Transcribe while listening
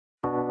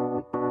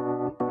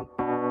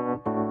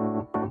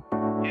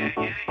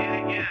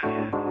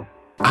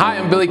Hi,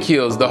 I'm Billy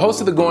Keels, the host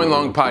of the Going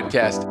Long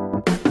podcast.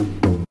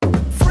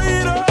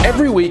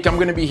 Every week, I'm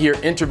going to be here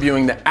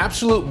interviewing the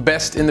absolute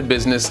best in the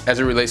business as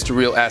it relates to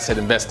real asset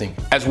investing,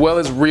 as well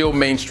as real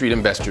Main Street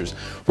investors.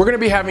 We're going to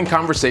be having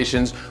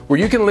conversations where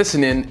you can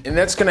listen in, and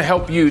that's going to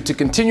help you to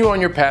continue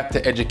on your path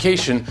to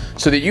education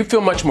so that you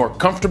feel much more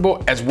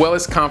comfortable as well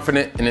as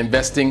confident in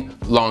investing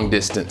long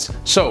distance.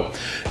 So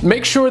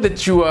make sure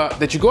that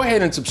you go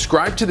ahead and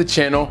subscribe to the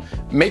channel.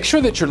 Make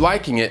sure that you're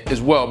liking it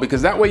as well,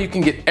 because that way you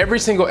can get every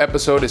single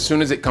episode as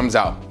soon as it comes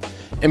out.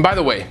 And by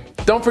the way,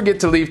 don't forget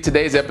to leave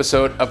today's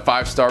episode a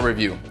 5-star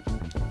review.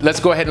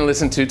 Let's go ahead and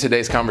listen to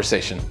today's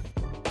conversation.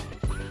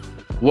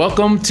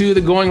 Welcome to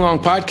the Going Long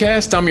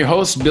podcast. I'm your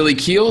host, Billy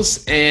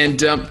Keels, and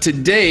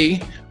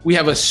today we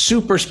have a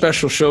super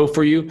special show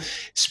for you,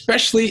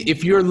 especially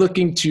if you're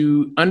looking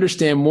to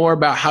understand more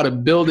about how to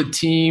build a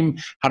team,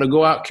 how to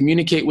go out,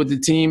 communicate with the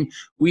team.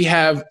 We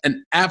have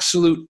an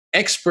absolute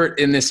expert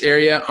in this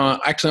area.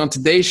 Actually, on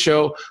today's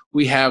show,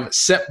 we have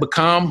Sep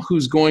Bekam,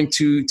 who's going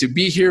to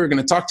be here. We're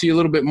going to talk to you a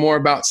little bit more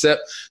about Sep.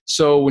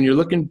 So when you're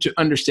looking to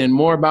understand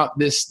more about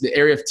this, the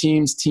area of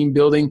teams, team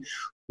building,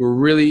 we're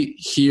really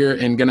here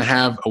and going to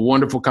have a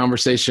wonderful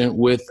conversation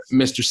with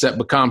Mr. Sep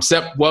Bekam.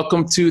 Sep,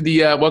 welcome to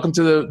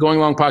the Going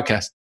Long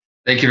podcast.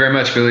 Thank you very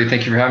much, Billy.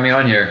 Thank you for having me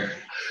on here.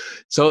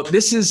 So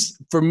this is,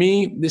 for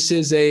me, this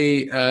is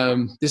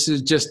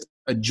just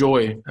a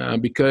joy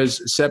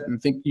because Sep, I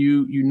think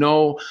you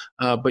know,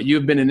 but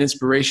you've been an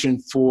inspiration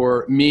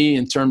for me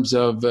in terms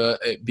of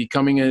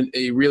becoming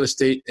a real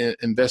estate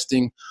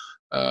investing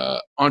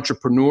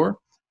entrepreneur,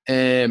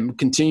 and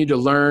continue to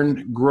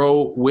learn,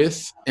 grow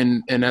with,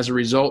 and as a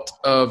result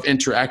of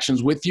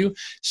interactions with you.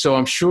 So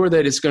I'm sure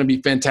that it's going to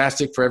be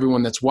fantastic for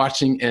everyone that's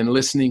watching and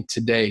listening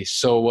today.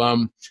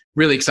 So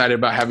really excited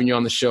about having you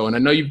on the show. And I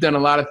know you've done a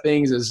lot of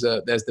things as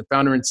the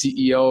founder and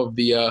CEO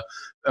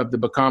of the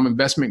Bekam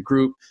Investment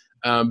Group.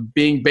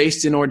 Being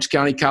based in Orange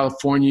County,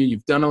 California,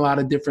 you've done a lot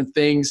of different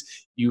things.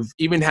 You've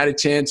even had a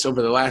chance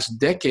over the last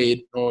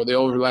decade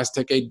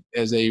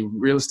as a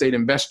real estate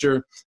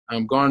investor,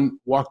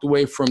 walked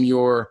away from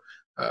your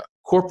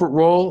corporate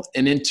role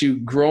and into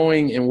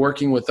growing and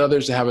working with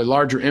others to have a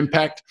larger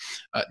impact.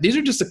 These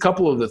are just a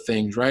couple of the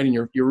things, right? And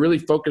you're really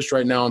focused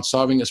right now on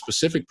solving a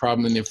specific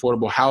problem in the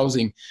affordable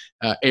housing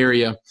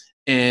area.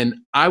 And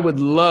I would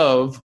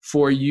love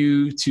for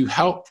you to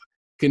help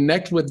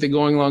connect with the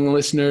Going Long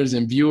listeners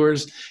and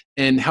viewers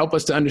and help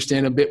us to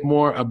understand a bit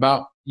more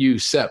about you,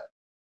 Sep.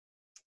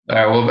 All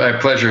right, well, my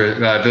pleasure,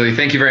 Billy.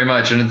 Thank you very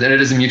much. And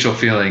it is a mutual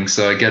feeling.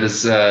 So I get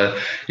as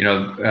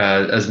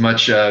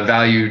much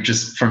value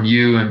just from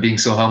you and being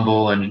so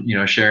humble and,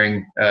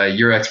 sharing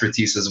your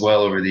expertise as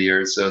well over the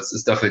years. So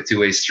it's definitely a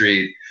two-way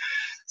street.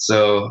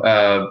 So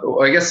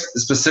I guess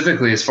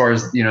specifically as far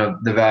as,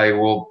 the value,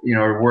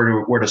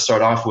 where to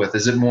start off with,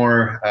 is it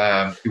more,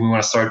 do we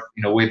want to start,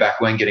 way back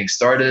when getting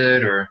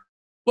started, or?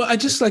 Well,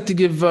 I'd just like to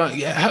give,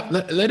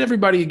 let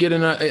everybody get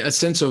a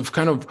sense of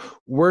kind of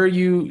where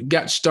you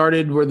got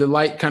started, where the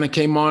light kind of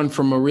came on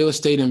from a real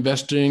estate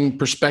investing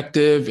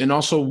perspective, and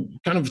also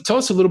kind of tell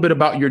us a little bit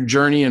about your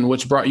journey and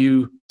what's brought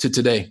you to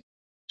today.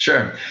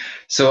 Sure.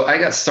 So I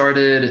got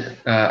started,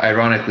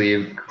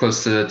 ironically,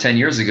 close to 10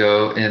 years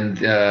ago,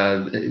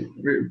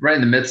 right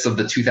in the midst of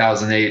the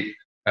 2008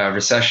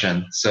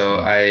 recession.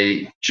 So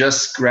I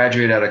just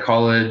graduated out of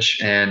college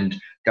and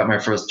got my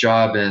first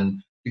job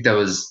in, I think that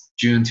was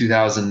June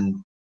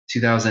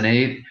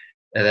 2008.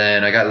 And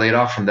then I got laid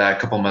off from that a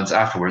couple of months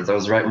afterwards. That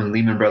was right when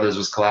Lehman Brothers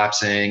was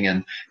collapsing,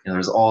 and there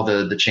was all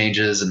the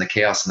changes and the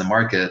chaos in the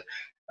market.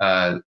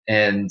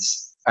 And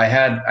I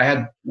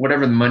had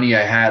whatever the money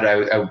I had,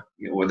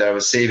 that I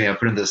was saving, I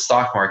put into the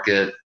stock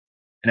market,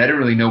 and I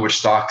didn't really know which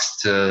stocks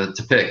to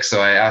pick.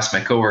 So I asked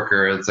my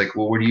coworker, it's like,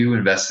 well, what are you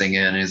investing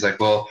in? And he's like,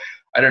 well,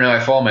 I don't know.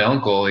 I follow my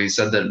uncle. He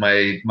said that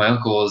my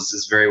uncle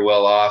is very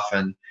well off,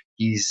 and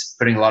he's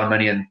putting a lot of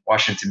money in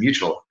Washington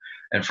Mutual.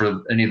 And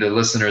for any of the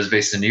listeners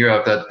based in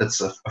Europe,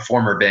 that's a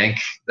former bank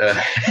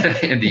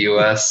in the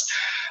U.S.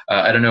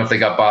 I don't know if they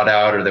got bought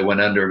out or they went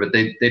under, but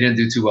they didn't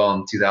do too well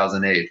in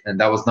 2008.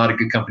 And that was not a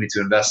good company to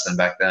invest in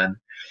back then.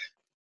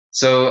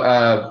 So,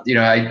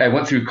 I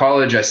went through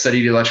college. I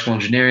studied electrical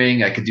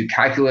engineering. I could do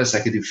calculus.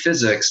 I could do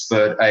physics,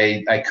 but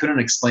I couldn't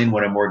explain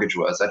what a mortgage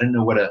was. I didn't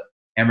know what a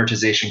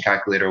amortization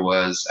calculator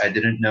was. I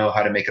didn't know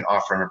how to make an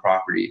offer on a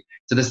property.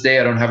 To this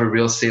day, I don't have a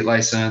real estate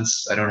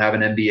license. I don't have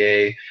an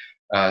MBA.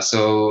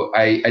 So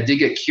I did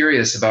get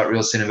curious about real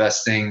estate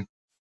investing,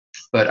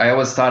 but I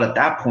always thought at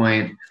that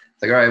point,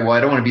 like, all right, well, I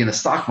don't want to be in the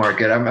stock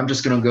market. I'm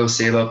just going to go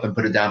save up and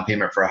put a down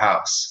payment for a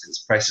house because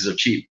prices are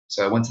cheap.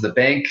 So I went to the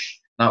bank,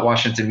 not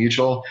Washington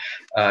Mutual.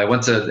 I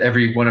went to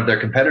every one of their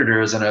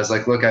competitors, and I was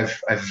like, look,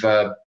 I've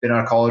been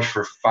out of college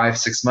for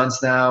 5-6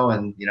 months now,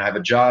 and I have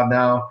a job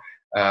now.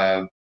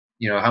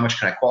 How much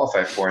can I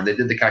qualify for? And they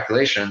did the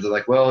calculations. They're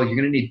like, well, you're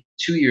going to need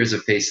 2 years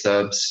of pay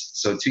stubs,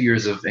 so 2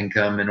 years of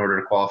income in order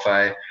to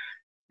qualify.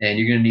 And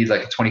you're going to need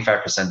like a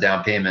 25%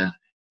 down payment.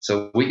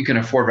 So what you can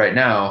afford right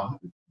now,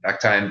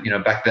 back then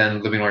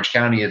living in Orange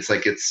County, it's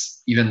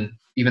even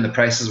the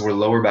prices were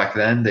lower back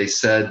then. They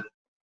said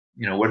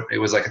what it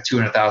was like a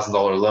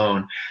 $200,000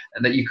 loan,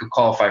 and that you could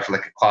qualify for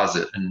like a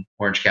closet in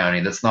Orange County.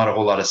 That's not a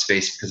whole lot of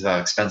space because of how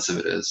expensive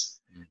it is.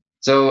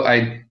 So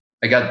I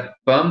got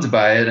bummed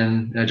by it,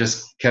 and I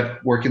just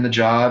kept working the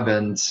job,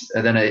 and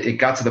then it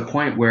got to the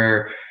point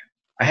where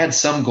I had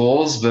some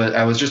goals, but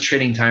I was just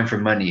trading time for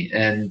money.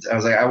 And I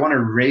was like, I want to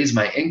raise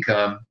my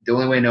income. The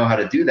only way I know how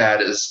to do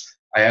that is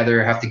I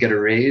either have to get a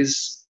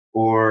raise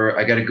or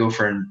I got to go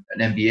for an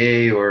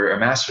MBA or a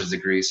master's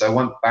degree. So I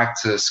went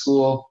back to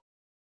school,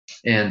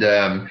 and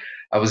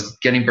I was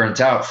getting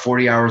burnt out,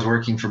 40 hours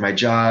working for my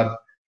job.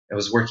 I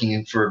was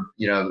working for,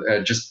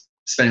 just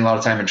spending a lot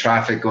of time in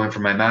traffic, going for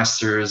my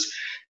master's.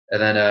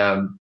 And then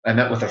I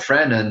met with a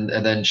friend,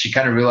 and then she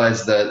kind of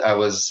realized that I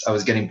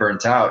was getting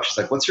burnt out. She's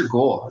like, "What's your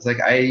goal?" I was like,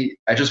 I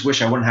just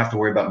wish I wouldn't have to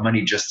worry about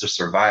money just to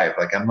survive.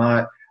 Like I'm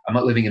not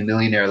living a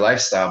millionaire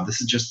lifestyle.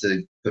 This is just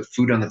to put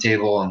food on the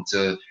table, and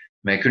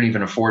I couldn't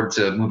even afford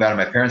to move out of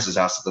my parents'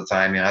 house at the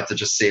time. I had to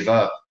just save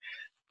up.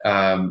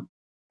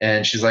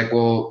 And she's like,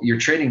 "Well, you're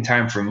trading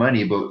time for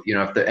money, but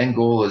if the end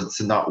goal is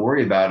to not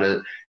worry about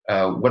it,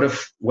 what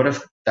if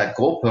that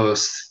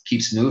goalpost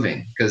keeps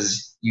moving?"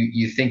 Because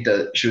you think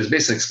that, she was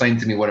basically explaining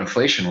to me what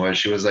inflation was.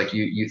 She was like,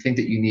 you think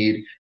that you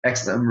need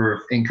X number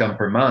of income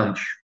per month,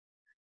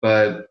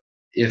 but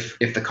if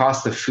the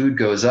cost of food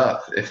goes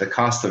up, if the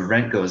cost of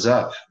rent goes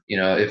up,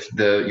 if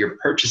your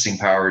purchasing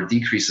power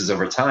decreases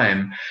over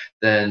time,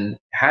 then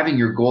having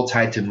your goal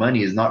tied to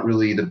money is not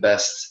really the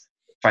best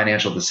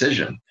financial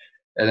decision.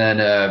 And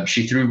then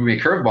she threw me a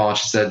curveball, and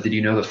she said, "Did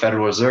you know the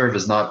Federal Reserve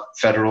is not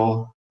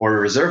federal or a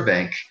reserve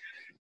bank?"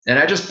 And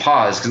I just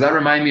paused, because that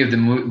reminded me of the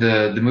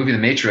movie The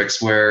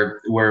Matrix, where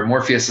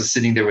Morpheus is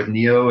sitting there with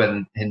Neo,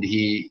 and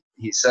he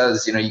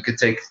says, you could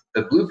take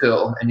the blue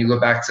pill and you go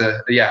back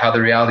to how the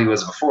reality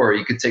was before.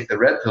 You could take the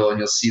red pill and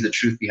you'll see the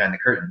truth behind the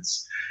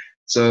curtains.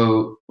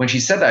 So when she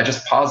said that, I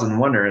just paused and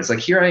wondered. It's like,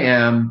 here I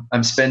am,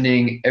 I'm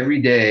spending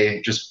every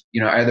day just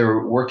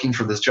either working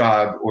for this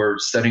job or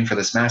studying for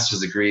this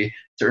master's degree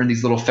to earn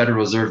these little Federal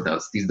Reserve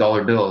notes, these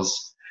dollar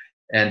bills.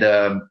 And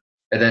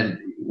then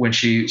when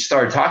she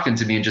started talking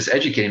to me and just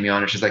educating me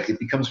on it, she's like, it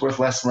becomes worth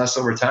less and less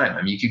over time.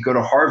 I mean, you could go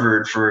to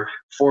Harvard for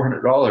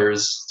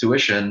 $400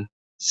 tuition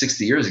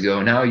 60 years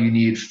ago. Now you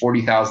need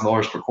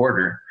 $40,000 per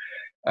quarter.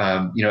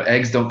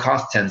 Eggs don't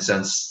cost 10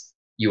 cents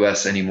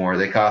US anymore.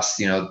 They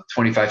cost,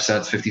 25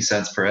 cents, 50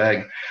 cents per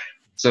egg.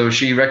 So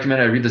she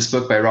recommended I read this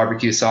book by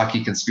Robert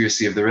Kiyosaki,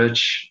 Conspiracy of the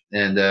Rich.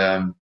 And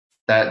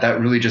that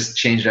really just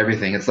changed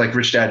everything. It's like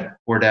Rich Dad,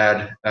 Poor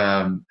Dad,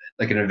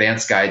 like an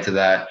advanced guide to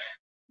that,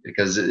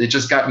 because it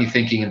just got me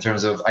thinking in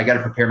terms of, I got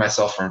to prepare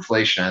myself for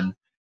inflation,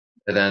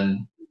 and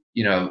then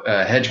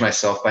hedge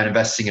myself by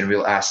investing in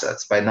real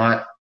assets, by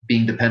not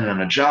being dependent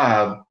on a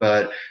job,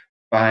 but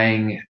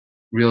buying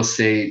real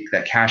estate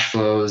that cash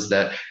flows,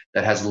 that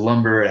has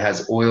lumber, it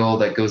has oil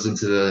that goes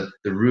into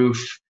the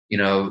roof,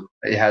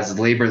 it has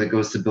labor that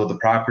goes to build the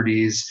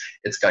properties,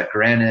 it's got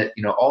granite,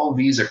 all of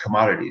these are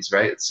commodities,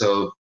 right?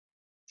 So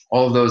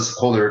all of those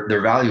hold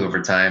their value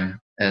over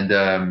time. And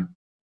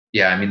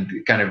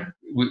kind of,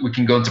 we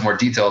can go into more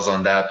details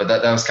on that, but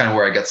that was kind of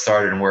where I got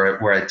started, and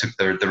where I took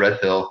the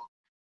red pill.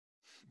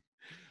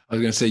 I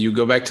was going to say, you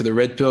go back to the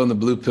red pill and the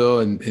blue pill,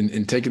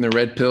 and taking the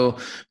red pill.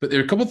 But there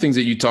are a couple of things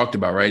that you talked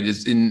about, right?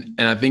 And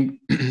I think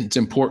it's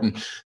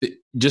important that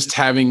just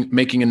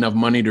making enough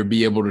money to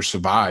be able to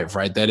survive,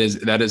 right? That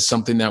is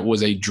something that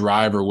was a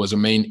driver, was a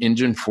main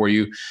engine for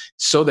you,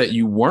 so that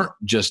you weren't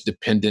just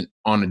dependent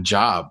on a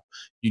job.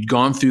 You'd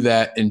gone through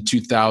that in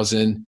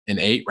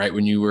 2008, right?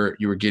 When you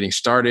were getting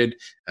started,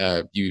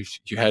 you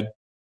had,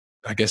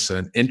 I guess,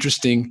 an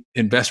interesting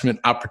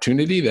investment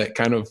opportunity that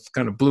kind of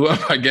blew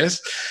up, I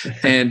guess.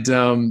 And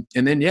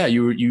then,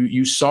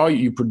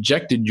 you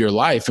projected your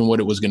life and what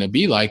it was going to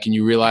be like, and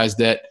you realized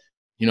that,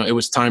 it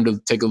was time to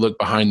take a look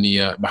behind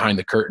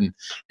the curtain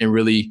and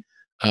really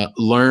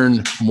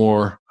learn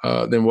more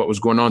than what was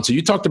going on. So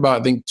you talked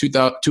about, I think,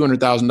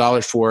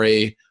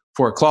 $200,000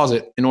 for a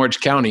closet in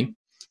Orange County.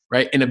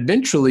 Right. And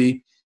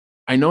eventually,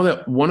 I know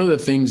that one of the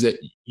things that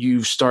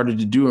you've started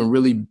to do and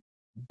really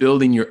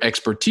building your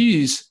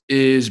expertise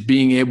is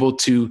being able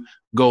to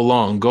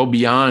go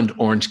beyond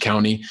Orange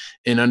County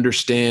and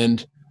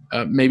understand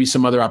maybe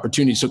some other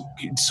opportunities.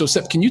 So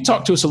Sep, can you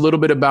talk to us a little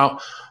bit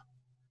about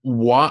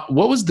what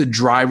was the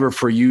driver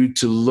for you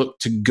to look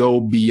to go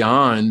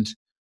beyond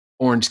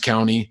Orange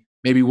County?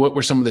 Maybe what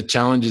were some of the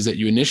challenges that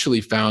you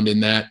initially found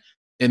in that?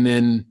 And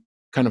then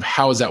kind of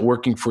how is that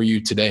working for you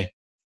today?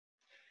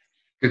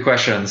 Good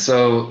question.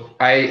 So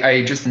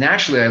I just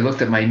naturally, I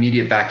looked at my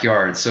immediate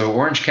backyard. So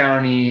Orange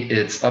County,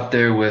 it's up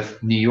there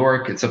with New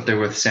York. It's up there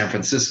with San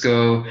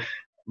Francisco,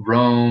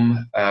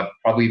 Rome,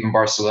 probably even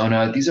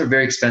Barcelona. These are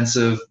very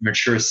expensive,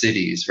 mature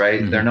cities,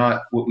 right? Mm-hmm. They're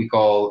not what we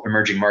call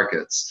emerging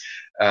markets.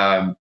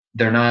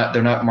 They're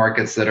not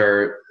markets that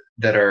are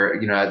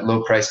at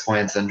low price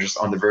points and just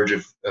on the verge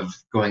of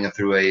going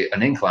through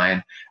an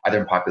incline,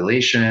 either in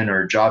population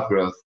or job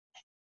growth.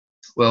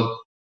 Well,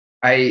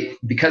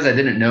 because I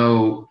didn't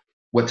know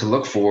what to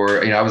look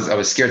for, I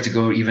was scared to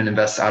go even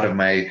invest out of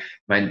my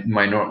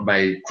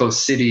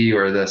close city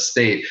or the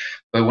state.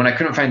 But when I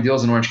couldn't find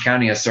deals in Orange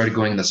County, I started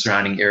going in the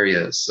surrounding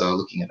areas. So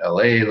looking at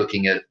LA,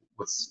 looking at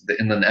what's the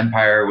Inland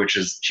Empire, which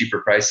is cheaper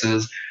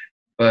prices.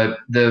 But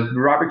the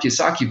Robert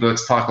Kiyosaki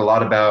books talk a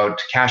lot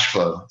about cash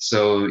flow.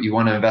 So you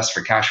want to invest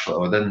for cash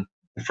flow. And then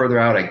the further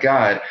out I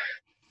got,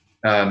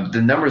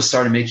 the numbers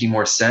started making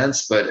more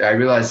sense. But I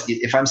realized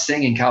if I'm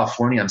staying in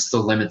California, I'm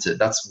still limited.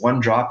 That's one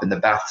drop in the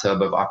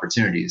bathtub of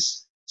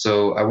opportunities.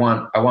 So I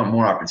want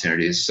more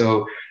opportunities.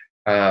 So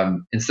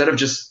instead of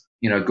just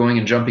going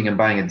and jumping and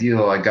buying a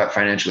deal, I got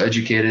financially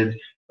educated.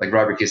 Like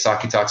Robert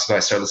Kiyosaki talks about, I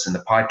started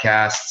listening to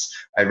podcasts.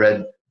 I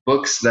read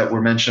books that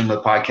were mentioned in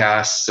the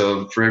podcast.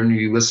 So for any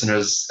of you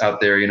listeners out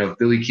there,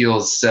 Billy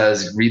Keels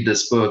says, read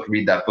this book,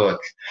 read that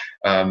book.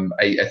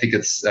 I think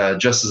it's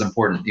just as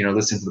important,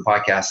 listening to the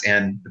podcast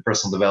and the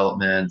personal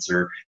development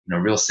or,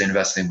 real estate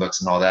investing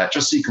books and all that,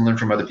 just so you can learn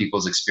from other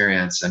people's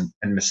experience and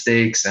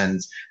mistakes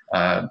and,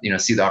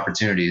 see the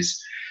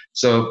opportunities.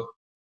 So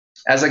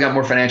as I got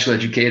more financially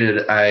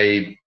educated,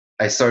 I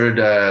started,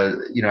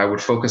 I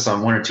would focus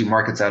on one or two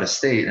markets out of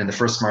state. And the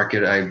first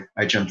market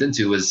I jumped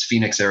into was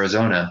Phoenix,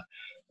 Arizona.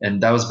 And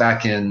that was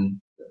back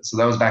in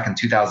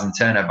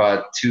 2010. I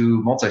bought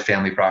two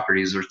multifamily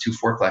properties or two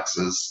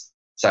fourplexes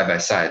side by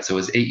side. So it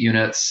was 8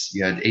 units.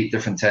 You had 8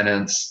 different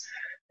tenants.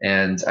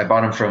 And I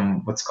bought them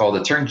from what's called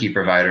a turnkey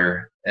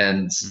provider.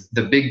 And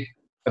a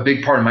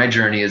big part of my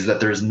journey is that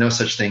there's no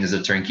such thing as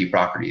a turnkey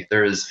property.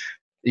 There is,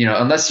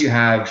 unless you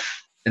have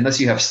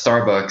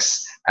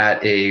Starbucks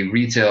at a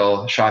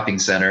retail shopping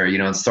center,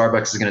 and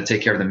Starbucks is going to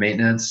take care of the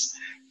maintenance.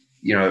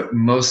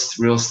 Most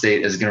real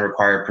estate is going to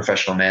require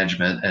professional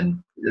management,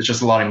 and it's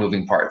just a lot of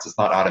moving parts. It's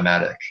not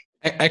automatic.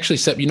 Actually,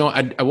 Sep,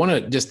 I want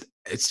to just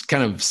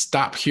kind of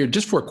stop here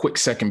just for a quick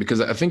second,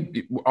 because I think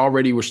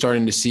already we're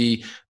starting to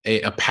see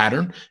a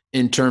pattern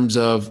in terms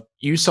of,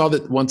 you saw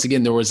that once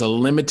again, there was a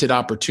limited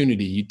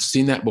opportunity. You'd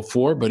seen that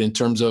before, but in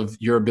terms of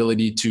your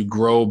ability to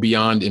grow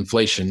beyond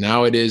inflation,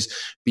 now it is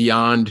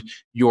beyond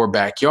your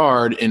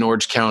backyard in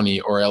Orange County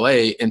or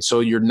LA. And so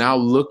you're now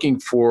looking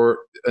for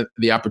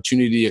the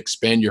opportunity to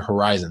expand your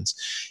horizons.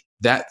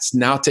 That's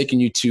now taking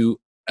you to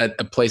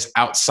a place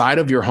outside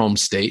of your home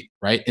state,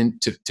 right?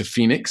 Into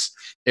Phoenix,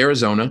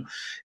 Arizona.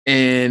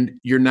 And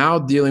you're now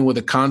dealing with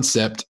a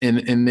concept.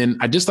 And then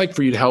I'd just like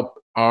for you to help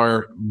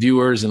our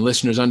viewers and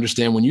listeners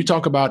understand, when you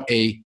talk about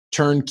a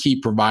turnkey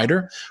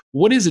provider,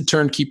 what is a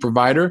turnkey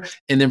provider?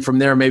 And then from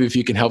there, maybe if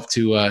you can help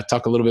to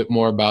talk a little bit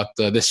more about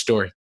this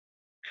story.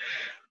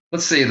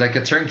 Let's see, like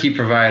a turnkey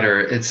provider,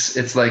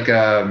 it's like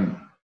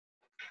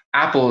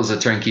Apple is a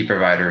turnkey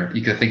provider.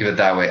 You could think of it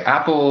that way.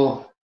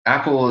 Apple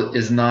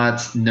is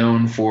not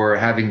known for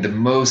having the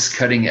most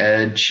cutting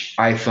edge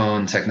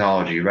iPhone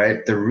technology,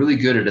 right? They're really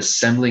good at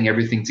assembling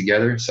everything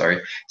together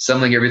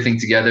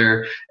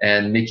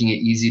and making it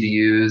easy to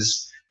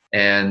use,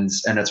 and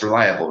it's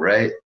reliable,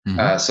 right?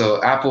 Mm-hmm.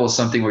 So Apple is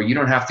something where you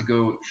don't have to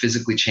go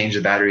physically change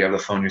the battery out of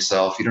the phone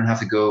yourself. You don't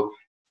have to go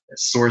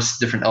source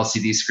different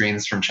LCD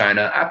screens from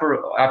China.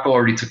 Apple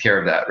already took care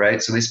of that,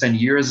 right? So they spend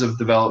years of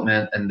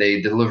development and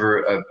they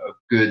deliver a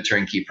good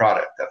turnkey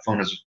product. That phone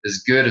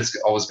is good. It's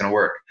always going to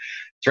work.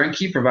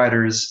 Turnkey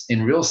providers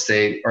in real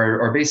estate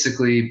are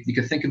basically, you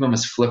could think of them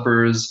as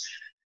flippers,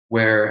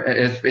 where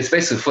it's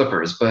basically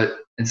flippers, but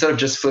instead of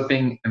just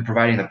flipping and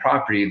providing the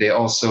property, they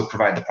also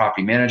provide the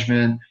property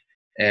management,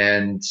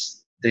 and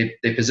they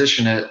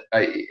position it.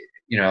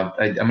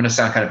 I'm going to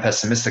sound kind of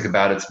pessimistic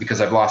about it because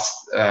I've lost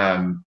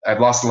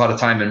a lot of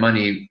time and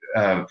money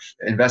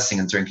investing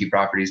in turnkey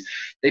properties.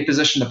 They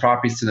position the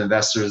properties to the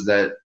investors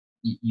that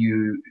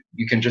you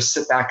can just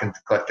sit back and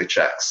collect the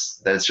checks,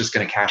 that it's just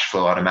going to cash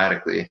flow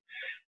automatically.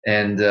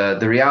 And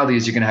the reality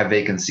is you're going to have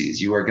vacancies.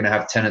 You are going to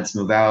have tenants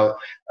move out.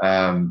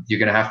 You're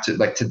going to have to,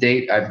 like, to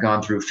date, I've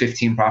gone through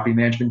 15 property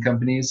management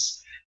companies.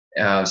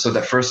 So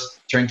the first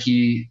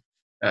turnkey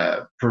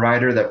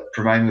provider that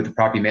provided me with a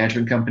property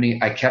management company,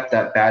 I kept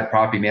that bad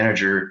property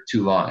manager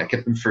too long. I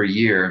kept them for a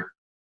year.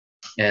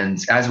 And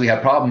as we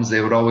had problems,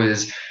 it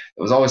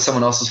was always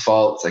someone else's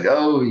fault. It's like,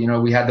 oh,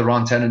 we had the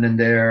wrong tenant in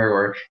there,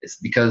 or it's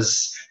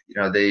because,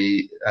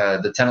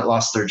 the tenant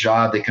lost their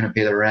job, they couldn't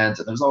pay the rent.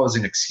 And there's always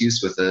an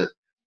excuse with it.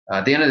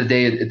 At the end of the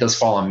day, it does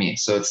fall on me.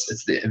 So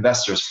it's the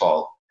investor's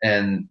fault.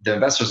 And the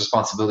investor's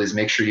responsibility is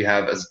make sure you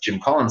have, as Jim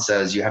Collins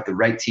says, you have the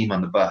right team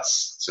on the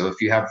bus. So if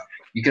you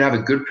can have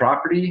a good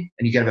property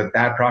and you can have a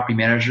bad property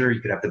manager, you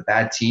could have the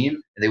bad team,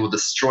 and they will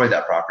destroy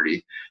that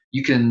property.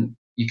 You can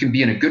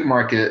be in a good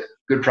market,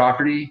 good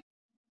property,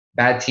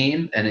 bad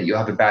team, and you'll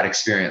have a bad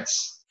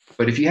experience.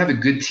 But if you have a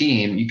good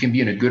team, you can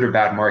be in a good or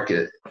bad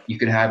market. You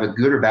can have a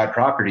good or bad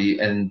property,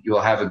 and you'll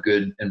have a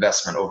good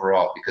investment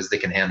overall because they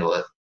can handle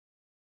it.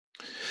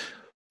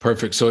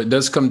 Perfect. So it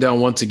does come down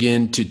once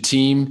again to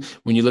team.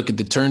 When you look at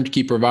the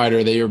turnkey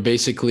provider, they are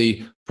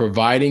basically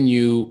providing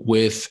you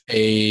with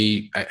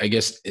I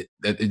guess,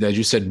 as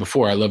you said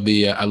before, I love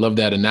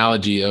that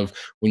analogy of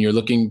when you're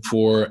looking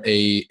for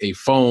a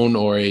phone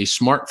or a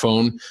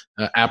smartphone,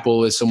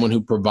 Apple is someone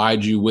who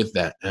provides you with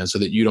that, so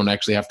that you don't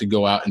actually have to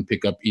go out and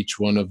pick up each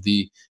one of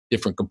the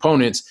different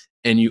components.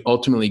 and you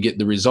ultimately get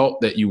the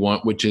result that you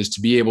want, which is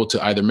to be able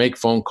to either make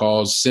phone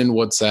calls, send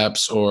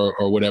WhatsApps,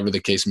 or whatever the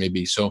case may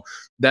be. So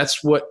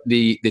that's what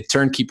the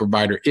turnkey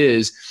provider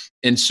is.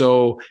 And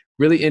so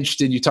really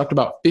interested, you talked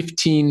about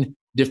 15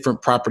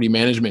 different property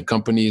management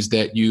companies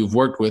that you've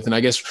worked with. And I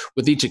guess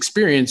with each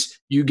experience,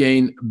 you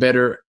gain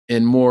better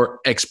and more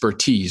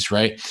expertise,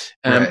 right?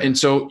 Right. And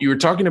so you were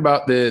talking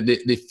about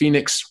the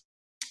Phoenix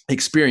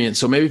experience.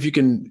 So maybe if you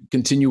can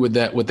continue with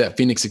that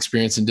Phoenix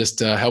experience and just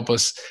help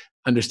us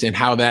understand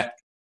how that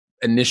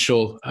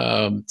initial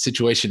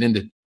situation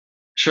ended.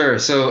 Sure.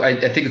 So I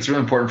think it's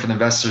really important for the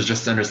investors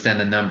just to understand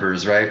the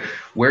numbers, right?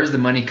 Where's the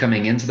money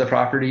coming into the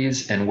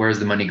properties and where's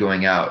the money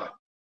going out?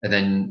 And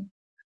then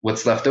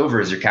what's left over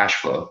is your cash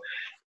flow.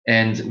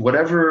 And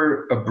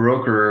whatever a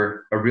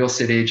broker, a real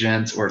estate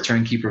agent, or a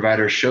turnkey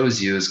provider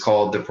shows you is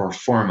called the pro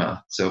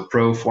forma. So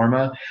pro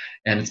forma,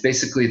 and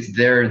it's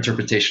their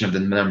interpretation of the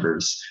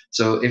numbers.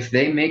 So if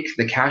they make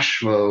the cash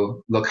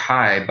flow look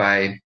high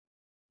by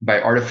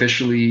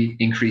artificially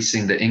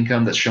increasing the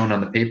income that's shown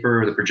on the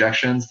paper or the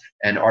projections,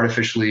 and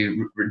artificially,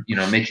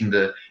 making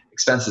the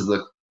expenses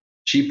look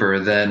cheaper,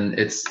 then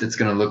it's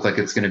going to look like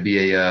it's going to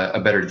be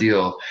a better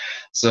deal.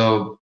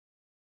 So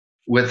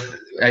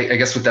I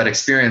guess with that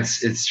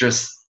experience, it's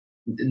just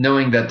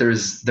knowing that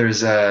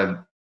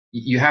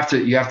you have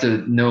to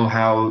know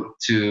how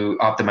to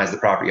optimize the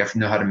property. You have to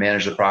know how to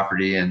manage the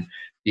property and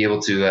be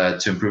able to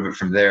improve it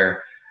from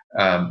there.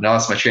 Now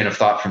that's my train of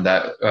thought from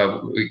that.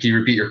 Can you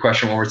repeat your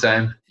question one more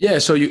time? Yeah,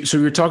 so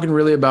you're talking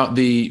really about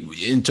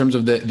in terms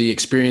of the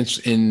experience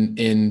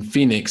in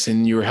Phoenix,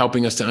 and you were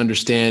helping us to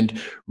understand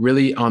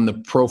really on the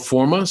pro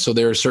forma. So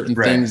there are certain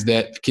Right. things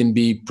that can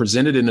be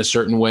presented in a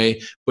certain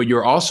way, but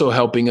you're also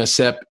helping us,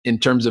 Sep, in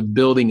terms of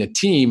building a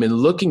team and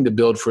looking to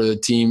build for the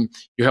team.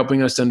 You're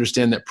helping us to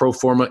understand that pro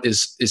forma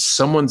is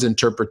someone's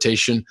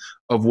interpretation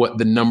of what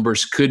the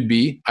numbers could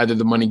be, either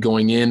the money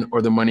going in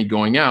or the money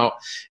going out.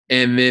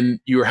 And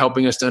then you're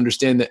helping us to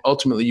understand that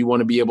ultimately you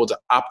want to be able to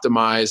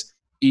optimize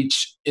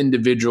each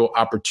individual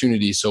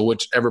opportunity. So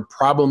whichever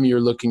problem you're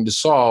looking to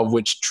solve,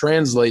 which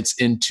translates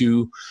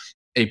into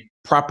a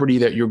property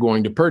that you're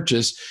going to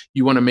purchase,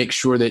 you want to make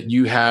sure that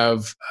you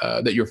have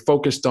that you're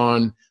focused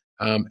on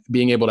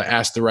being able to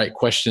ask the right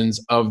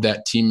questions of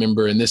that team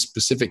member. In this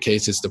specific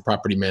case, it's the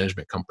property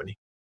management company.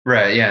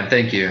 Right. Yeah.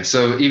 Thank you.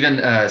 So even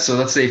so,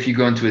 let's say if you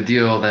go into a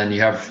deal, then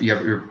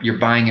you're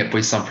buying it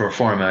based on pro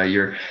forma.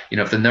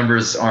 If the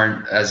numbers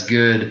aren't as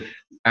good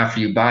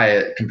after you buy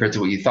it compared to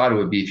what you thought it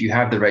would be, if you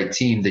have the right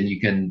team, then you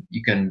can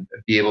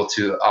be able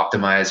to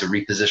optimize or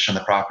reposition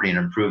the property and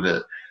improve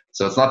it.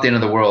 So it's not the end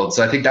of the world.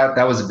 So I think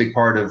that was a big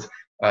part of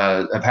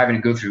having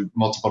to go through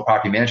multiple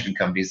property management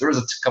companies. There was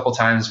a couple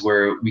times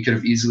where we could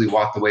have easily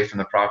walked away from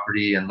the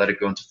property and let it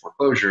go into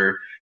foreclosure,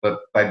 but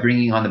by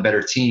bringing on the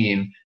better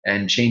team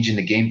and changing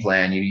the game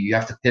plan, you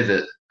have to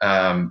pivot.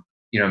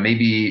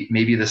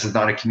 Maybe this is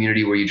not a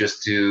community where you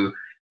just do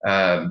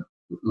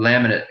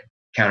laminate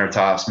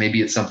countertops.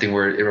 Maybe it's something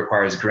where it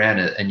requires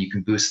granite, and you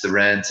can boost the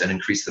rent and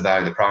increase the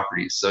value of the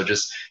property. So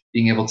just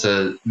being able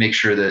to make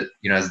sure that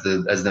as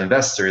the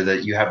investor,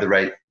 that you have the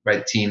right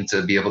team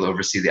to be able to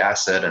oversee the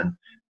asset and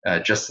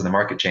adjust to the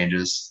market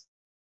changes.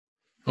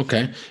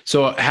 Okay.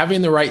 So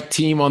having the right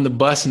team on the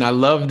bus, and I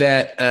love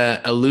that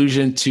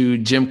allusion to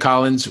Jim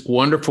Collins'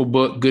 wonderful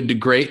book, Good to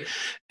Great.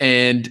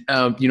 And,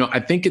 I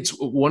think it's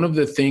one of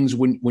the things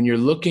when you're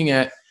looking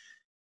at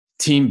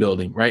team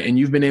building, right? And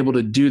you've been able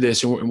to do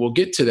this, and we'll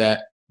get to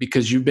that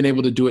because you've been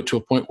able to do it to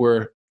a point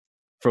where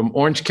from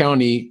Orange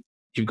County,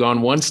 you've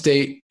gone one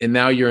state and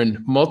now you're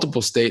in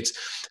multiple states.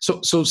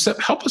 So Sep,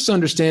 help us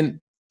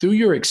understand through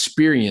your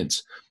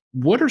experience,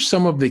 what are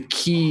some of the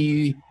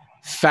key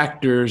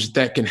factors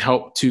that can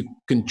help to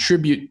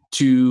contribute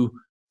to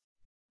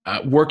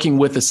working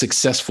with a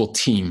successful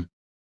team?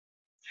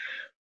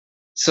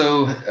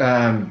 So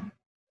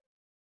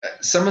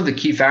some of the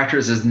key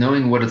factors is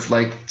knowing what it's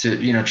like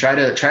to try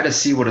to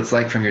see what it's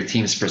like from your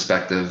team's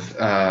perspective.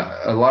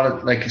 A lot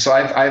of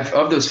I've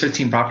of those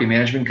 15 property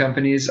management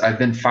companies, I've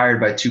been fired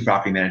by 2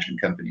 property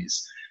management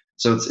companies.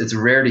 So it's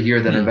rare to hear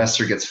that an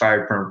investor gets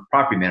fired from a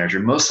property manager.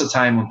 Most of the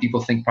time when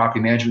people think property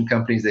management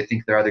companies, they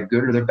think they're either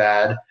good or they're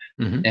bad.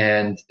 Mm-hmm.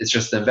 And it's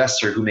just the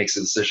investor who makes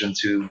a decision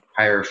to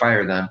hire or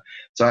fire them.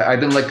 So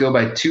I've been let go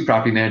by 2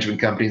 property management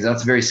companies.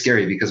 That's very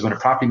scary, because when a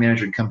property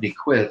management company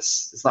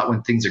quits, it's not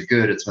when things are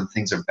good, it's when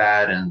things are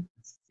bad. And,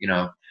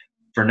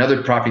 for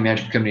another property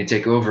management company to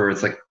take over,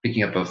 it's like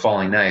picking up a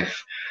falling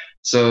knife.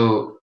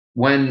 So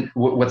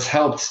what's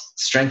helped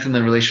strengthen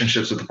the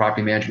relationships with the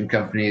property management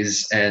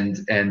companies and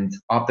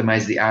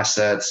optimize the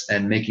assets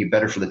and making it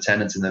better for the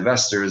tenants and the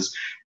investors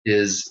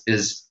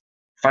is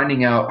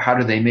finding out how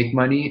do they make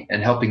money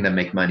and helping them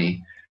make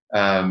money.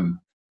 And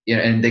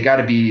they got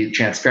to be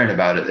transparent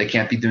about it. They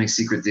can't be doing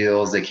secret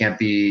deals. They can't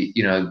be,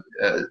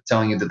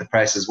 telling you that the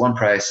price is one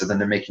price, so then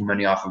they're making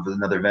money off of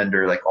another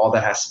vendor. Like, all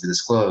that has to be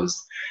disclosed.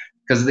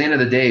 Because at the end of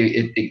the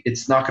day,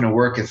 it's not going to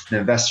work if the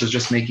investor is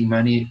just making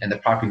money and the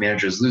property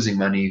manager is losing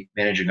money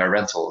managing our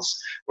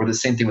rentals. Or the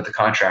same thing with the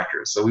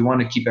contractors. So we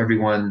want to keep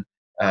everyone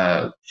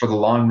for the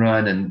long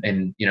run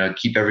and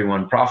keep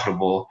everyone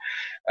profitable,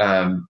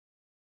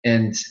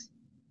 and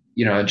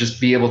just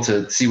be able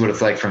to see what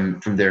it's like from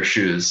their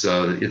shoes.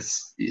 So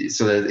it's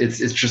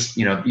just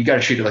you got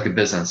to treat it like a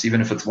business,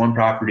 even if it's one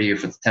property,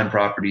 if it's 10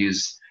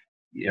 properties.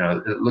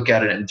 Look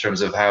at it in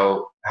terms of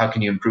how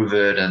can you improve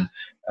it, and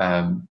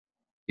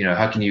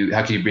how can you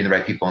bring the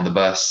right people on the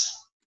bus.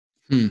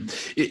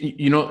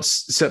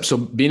 Sep, so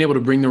being able to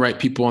bring the right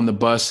people on the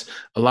bus,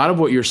 a lot of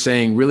what you're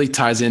saying really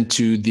ties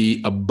into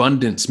the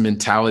abundance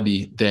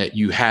mentality that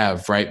you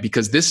have, right?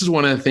 Because this is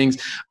one of the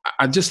things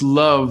I just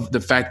love,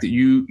 the fact that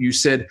you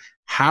said,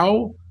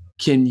 how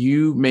can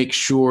you make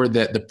sure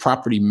that the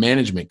property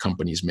management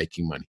company is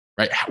making money,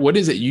 right? What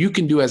is it you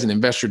can do as an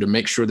investor to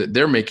make sure that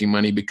they're making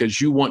money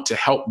because you want to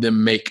help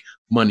them make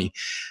money?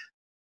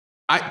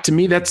 To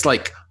me, that's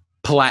like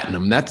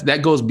platinum.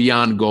 That goes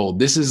beyond gold.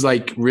 This is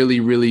like really,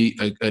 really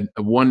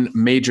a one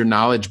major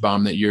knowledge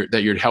bomb that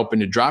you're helping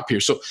to drop here.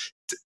 So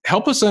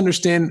help us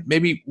understand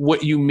maybe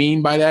what you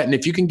mean by that. And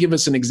if you can give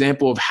us an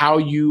example of how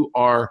you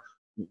are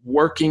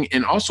working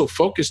and also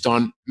focused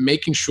on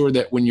making sure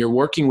that when you're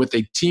working with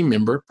a team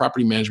member,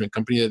 property management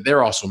company, that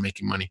they're also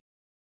making money.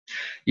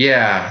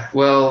 Yeah,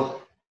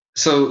 well,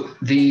 so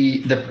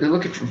the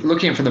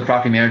looking from the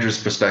property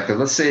manager's perspective,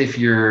 let's say if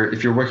you're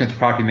working with a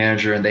property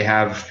manager and they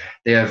have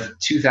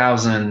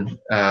 2,000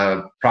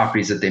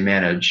 properties that they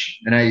manage,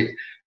 and I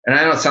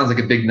know it sounds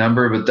like a big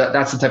number, but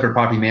that's the type of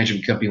property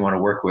management company you want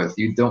to work with.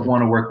 You don't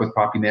want to work with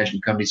property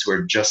management companies who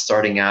are just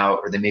starting out,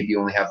 or they maybe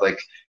only have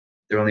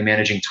they're only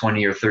managing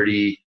 20 or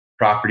 30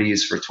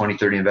 properties for 20,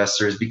 30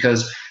 investors,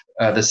 because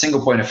the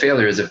single point of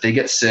failure is if they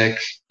get sick,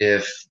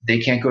 if they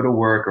can't go to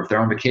work, or if they're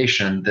on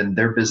vacation, then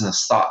their business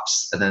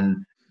stops, and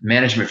then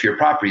management for your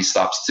property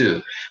stops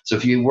too. So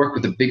if you work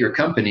with a bigger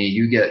company,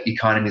 you get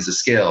economies of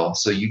scale.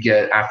 So you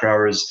get after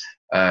hours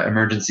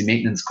emergency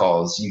maintenance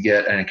calls, you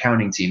get an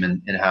accounting team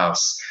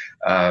in-house,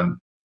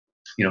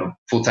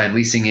 full-time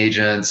leasing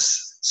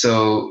agents.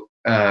 So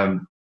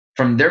from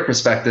their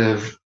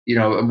perspective,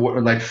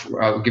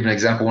 I'll give an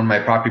example. One of my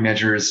property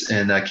managers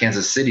in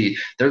Kansas City,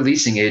 their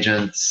leasing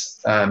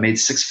agents made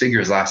 6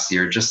 figures last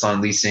year just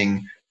on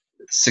leasing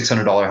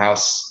 $600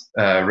 house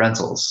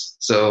rentals.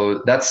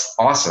 So that's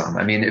awesome.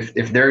 I mean,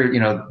 if they're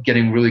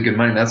getting really good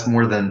money, that's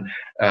more than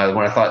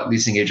what I thought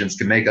leasing agents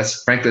could make.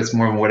 That's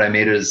more than what I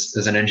made as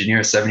an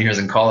engineer 7 years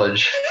in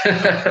college.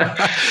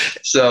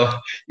 So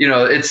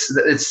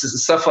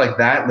it's stuff like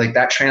that. Like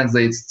that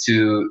translates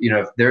to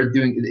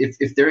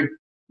if they're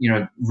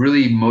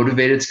really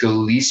motivated to go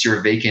lease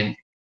your vacant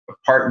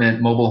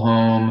apartment, mobile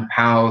home,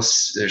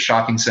 house,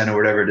 shopping center,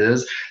 whatever it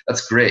is,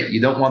 that's great. You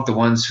don't want the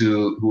ones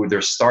who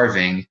they're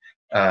starving,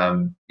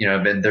 and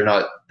they're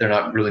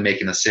not really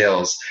making the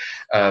sales.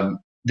 The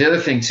other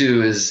thing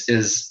too is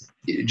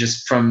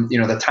just from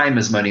the time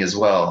is money as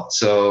well.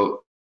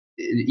 So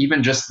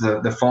even just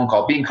the phone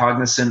call, being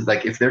cognizant,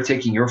 like if they're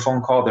taking your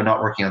phone call, they're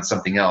not working on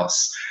something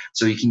else.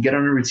 So you can get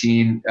on a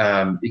routine.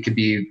 It could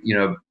be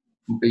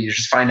you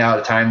just find out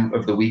a time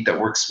of the week that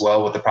works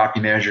well with the property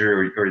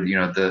manager or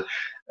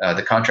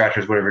the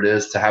contractors, whatever it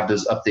is, to have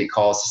those update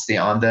calls to stay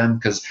on them.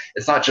 Because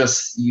it's not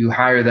just you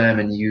hire them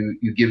and you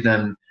give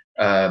them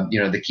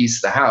the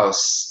keys to the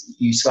house.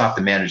 You still have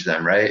to manage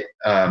them, right?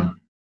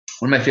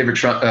 One of my favorite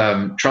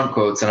Trump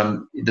quotes,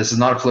 and this is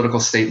not a political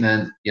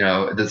statement.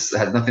 This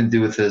has nothing to do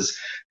with his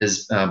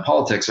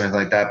politics or anything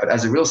like that. But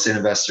as a real estate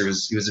investor,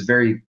 he was a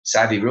very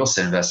savvy real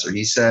estate investor.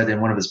 He said in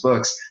one of his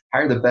books,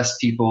 "Hire the best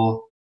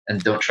people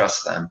and don't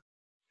trust them."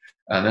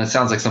 And it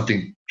sounds like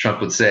something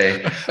Trump would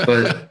say,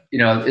 but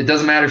it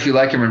doesn't matter if you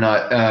like him or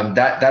not.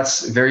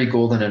 That's very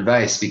golden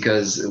advice,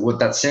 because what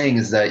that's saying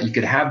is that you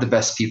could have the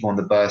best people on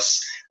the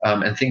bus,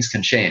 and things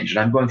can change. And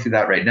I'm going through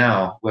that right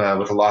now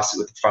with a lawsuit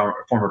with a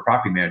former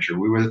property manager.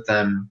 We were with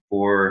them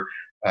for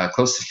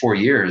close to 4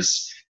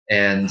 years.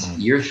 And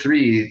year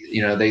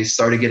 3, they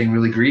started getting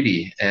really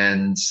greedy.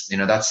 And,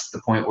 that's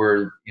the point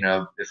where,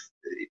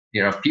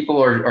 if people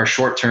are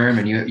short term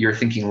and you're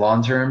thinking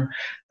long term,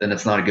 then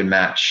it's not a good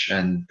match.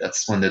 And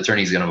that's when the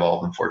attorneys get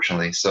involved,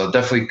 unfortunately. So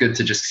definitely good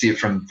to just see it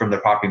from the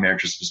property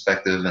manager's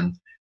perspective, and,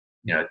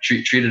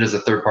 treat it as a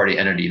third party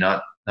entity,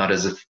 not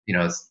as if,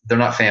 they're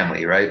not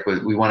family, right?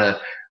 But we want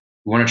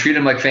to treat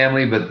them like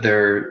family, but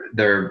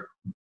they're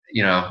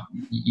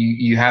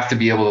you have to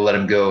be able to let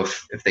them go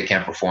if they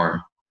can't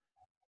perform.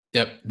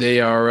 Yep, they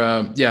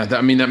are.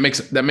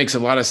 That makes a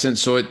lot of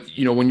sense. So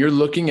when you're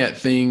looking at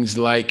things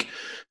like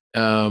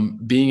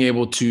being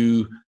able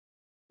to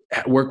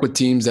work with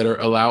teams that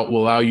will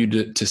allow you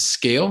to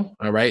scale.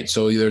 All right,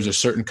 so there's a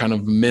certain kind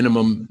of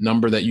minimum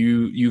number that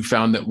you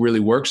found that really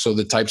works. So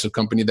the types of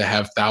company that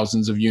have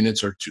thousands of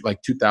units or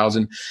like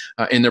 2,000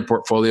 in their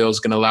portfolio is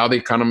going to allow the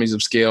economies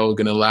of scale,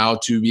 going to allow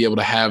to be able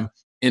to have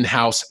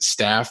in-house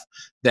staff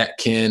that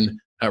can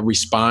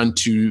respond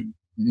to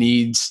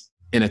needs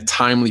in a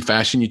timely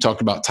fashion. You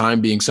talked about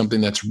time being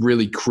something that's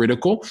really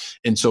critical.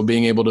 And so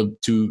being able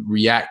to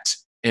react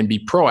and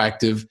be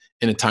proactive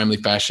in a timely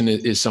fashion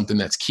is something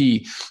that's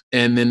key.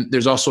 And then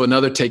there's also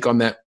another take on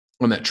that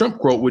Trump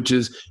quote, which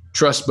is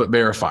trust but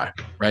verify,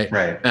 right?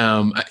 Right.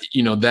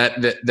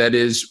 That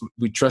is,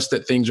 we trust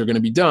that things are going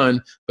to be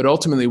done, but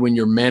ultimately when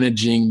you're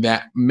managing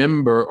that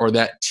member or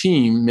that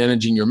team,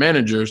 managing your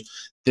managers,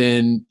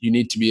 then you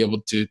need to be able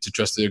to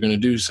trust that they're going to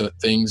do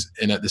things,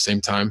 and at the same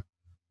time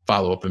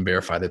follow up and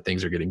verify that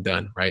things are getting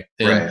done, right?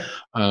 And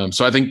Right.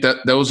 so I think that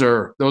those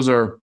are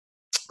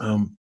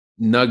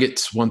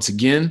nuggets once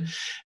again,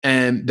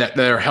 and that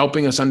are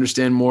helping us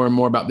understand more and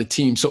more about the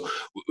team. So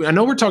I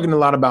know we're talking a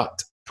lot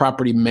about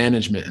property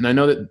management, and I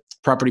know that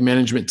property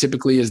management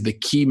typically is the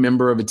key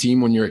member of a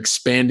team when you're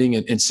expanding.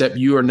 And Sep,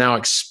 you are now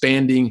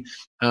expanding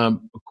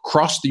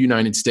across the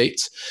United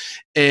States,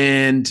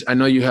 and I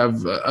know you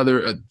have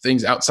other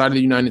things outside of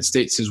the United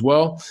States as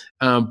well.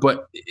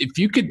 But if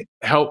you could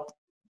help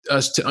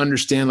us to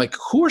understand, like,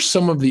 who are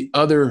some of the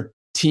other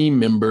team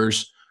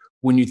members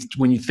when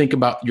you think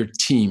about your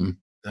team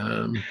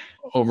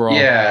overall?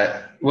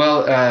 Yeah.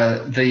 Well,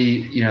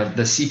 the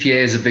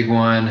CPA is a big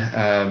one.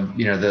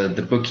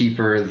 The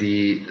bookkeeper,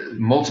 the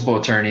multiple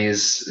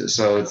attorneys.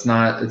 So it's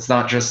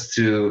not just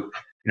to,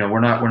 we're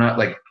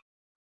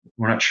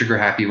not trigger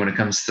happy when it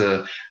comes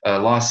to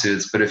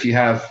lawsuits. But if you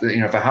have,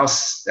 if a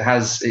house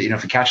has,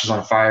 if it catches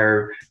on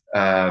fire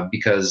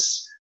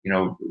because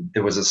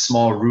there was a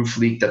small roof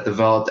leak that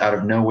developed out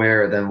of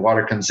nowhere, then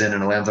water comes in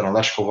and it lands on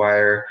electrical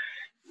wire.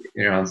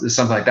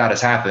 Something like that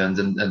has happened,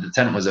 and the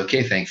tenant was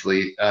okay,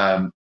 thankfully.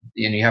 And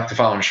you have to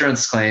file an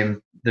insurance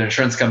claim. The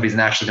insurance company is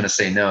naturally going to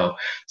say no.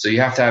 So you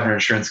have to have an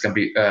insurance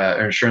company,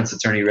 insurance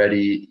attorney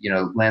ready.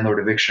 Landlord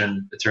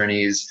eviction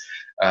attorneys,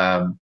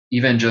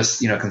 even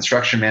just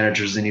construction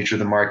managers in each of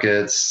the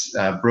markets,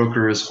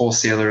 brokers,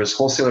 wholesalers.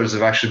 Wholesalers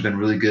have actually been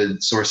really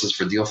good sources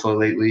for deal flow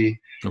lately.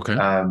 Okay.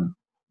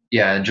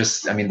 Yeah, and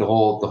just the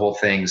whole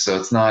thing. So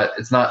it's not.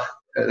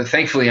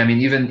 Thankfully,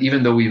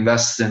 even though we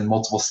invest in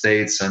multiple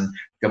states and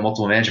got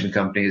multiple management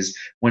companies,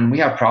 when we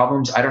have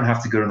problems, I don't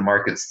have to go to the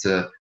markets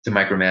to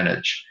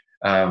micromanage.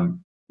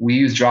 We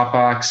use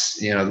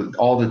Dropbox.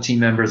 All the team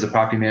members, the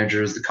property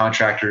managers, the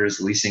contractors,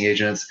 the leasing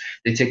agents,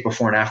 they take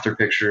before and after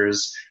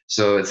pictures.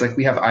 So it's like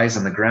we have eyes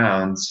on the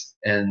ground,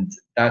 and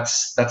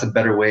that's a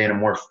better way and a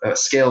more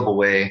scalable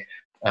way.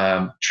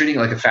 Treating it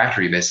like a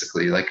factory,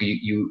 basically. Like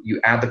you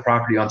add the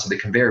property onto the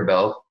conveyor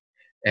belt,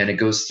 and it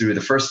goes through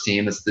the first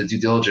team. It's the due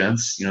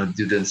diligence,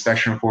 do the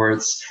inspection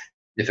reports.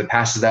 If it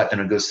passes that, then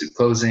it goes through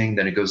closing,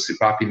 then it goes through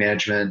property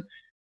management,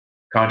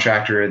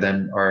 contractor,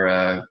 then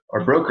our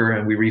broker,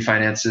 and we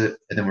refinance it,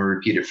 and then we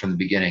repeat it from the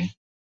beginning.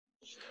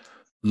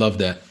 Love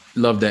that.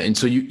 And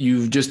so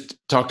you've just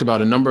talked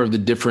about a number of the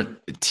different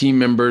team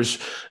members,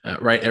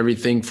 right?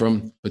 Everything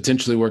from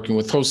potentially working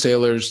with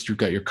wholesalers, you've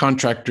got your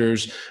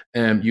contractors,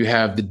 and you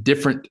have the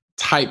different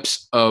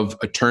types of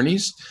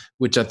attorneys,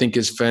 which I think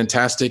is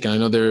fantastic. And I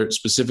know they're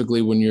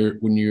specifically when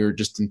you're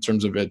just in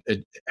terms of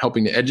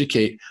helping to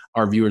educate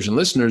our viewers and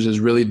listeners, is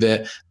really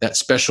that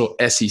special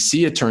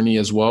SEC attorney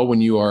as well,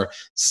 when you are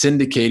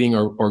syndicating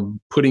or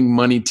putting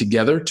money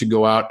together to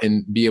go out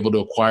and be able to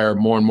acquire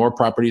more and more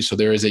properties. So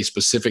there is a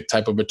specific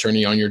type of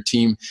attorney on your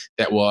team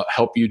that will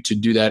help you to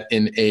do that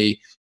in a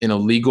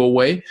legal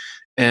way.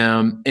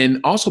 And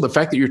also the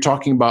fact that you're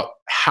talking about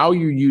how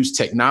you use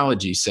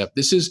technology, Sep.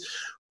 This is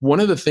one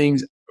of the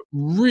things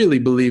really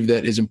believe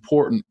that is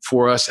important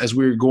for us as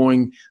we're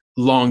going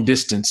long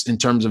distance in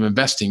terms of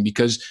investing,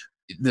 because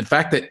the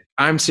fact that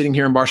I'm sitting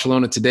here in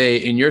Barcelona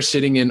today and you're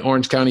sitting in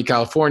Orange County,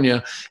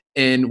 California,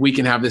 and we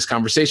can have this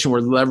conversation, we're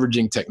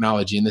leveraging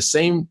technology. And the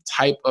same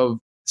type of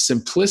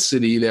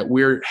simplicity that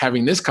we're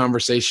having this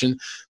conversation,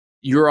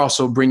 you're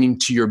also bringing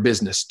to your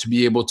business to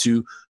be able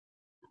to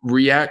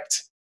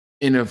react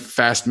in a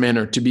fast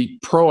manner, to be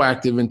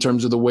proactive in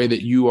terms of the way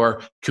that you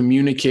are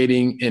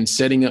communicating and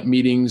setting up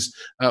meetings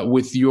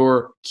with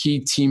your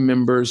key team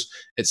members,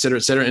 et cetera,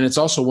 et cetera. And it's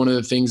also one of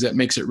the things that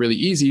makes it really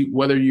easy,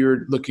 whether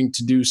you're looking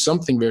to do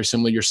something very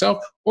similar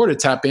yourself or to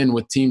tap in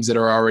with teams that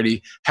are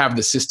already have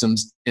the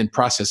systems and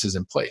processes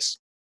in place.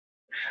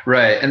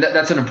 Right. And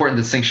that's an important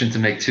distinction to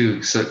make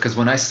too. So, because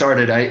when I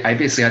started, I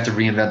basically had to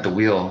reinvent the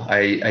wheel.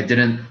 I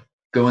didn't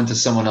go into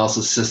someone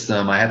else's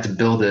system. I had to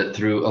build it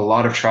through a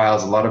lot of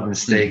trials, a lot of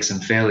mistakes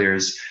and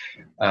failures.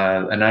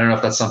 And I don't know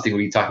if that's something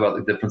we talk about,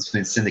 the difference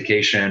between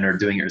syndication or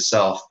doing it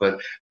yourself,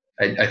 but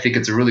I think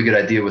it's a really good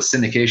idea with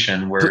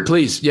syndication where—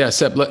 Please. Yeah,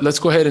 Sep, let's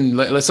go ahead and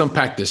let's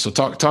unpack this. So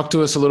talk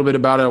to us a little bit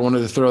about it. I wanted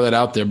to throw that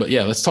out there, but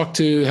yeah, let's talk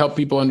to help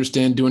people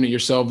understand doing it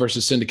yourself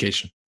versus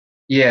syndication.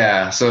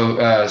 Yeah. So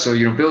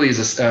Billy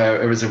was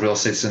a real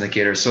estate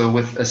syndicator. So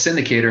with a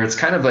syndicator, it's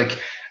kind of like,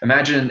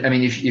 imagine,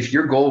 if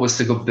your goal was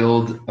to go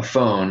build a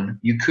phone,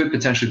 you could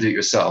potentially do it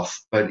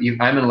yourself. But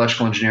I'm an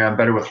electrical engineer. I'm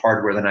better with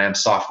hardware than I am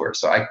software.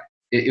 So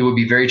it would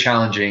be very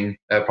challenging,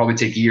 probably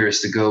take years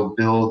to go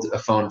build a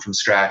phone from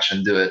scratch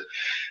and do it.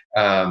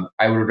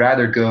 I would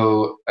rather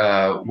go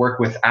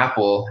work with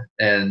Apple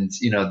and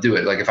do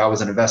it. Like if I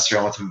was an investor,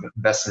 I want to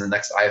invest in the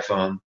next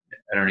iPhone.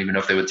 I don't even know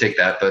if they would take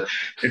that, but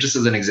just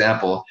as an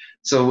example.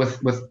 So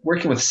with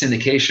working with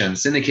syndication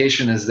is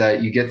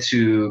that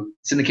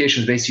syndication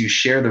is basically you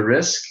share the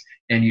risk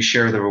and you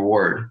share the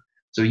reward.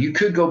 So you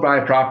could go buy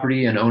a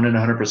property and own it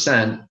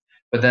 100%,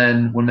 But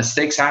then when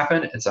mistakes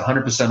happen, it's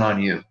 100%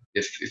 on you.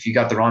 If you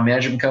got the wrong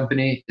management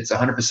company, it's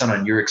 100%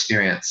 on your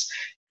experience.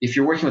 If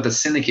you're working with a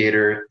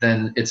syndicator,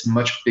 then it's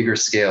much bigger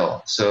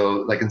scale.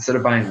 So like instead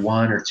of buying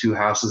one or two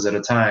houses at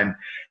a time,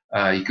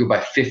 you could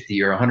buy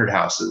 50 or 100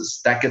 houses.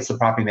 That gets the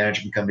property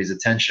management company's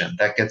attention.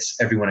 That gets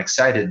everyone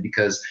excited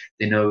because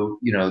they know,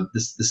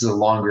 this is a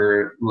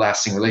longer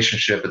lasting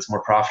relationship. It's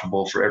more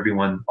profitable for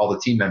everyone, all the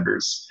team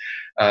members.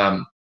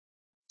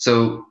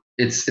 So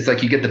it's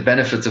like you get the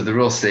benefits of the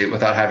real estate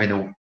without having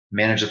to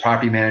manage the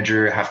property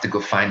manager, have to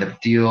go find up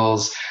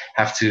deals,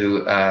 have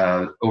to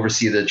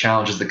oversee the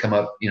challenges that come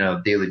up,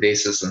 daily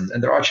basis.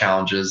 And there are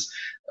challenges,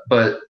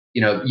 but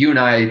you and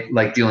I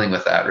like dealing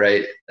with that,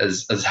 right?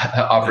 As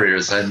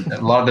operators, and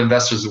a lot of the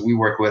investors that we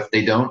work with,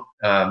 they don't.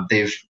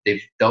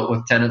 They've dealt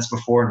with tenants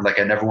before, and like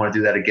I never want to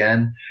do that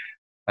again.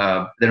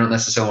 They don't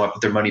necessarily want to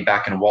put their money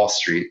back in Wall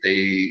Street.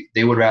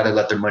 They would rather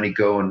let their money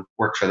go and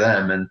work for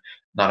them and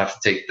not have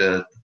to take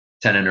the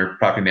tenant or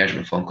property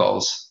management phone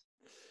calls.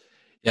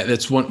 Yeah,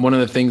 that's one of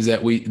the things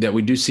that we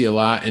do see a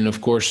lot. And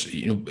of course,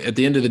 at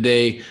the end of the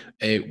day,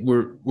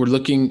 we're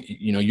looking,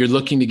 you're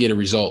looking to get a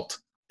result.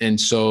 And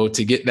so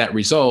to get that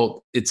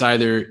result, it's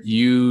either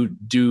you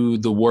do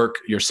the work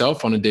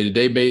yourself on a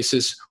day-to-day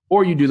basis,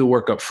 or you do the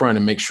work up front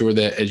and make sure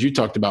that, as you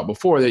talked about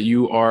before, that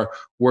you are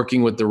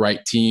working with the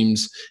right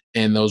teams,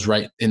 and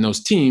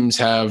those teams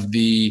have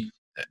the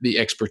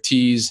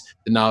expertise,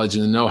 the knowledge,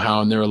 and the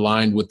know-how, and they're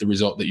aligned with the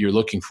result that you're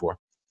looking for.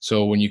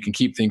 So when you can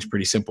keep things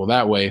pretty simple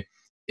that way,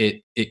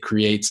 it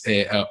creates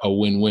a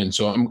win-win.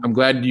 So I'm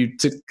glad you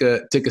took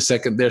a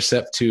second there,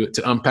 Sep, to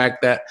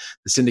unpack that,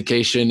 the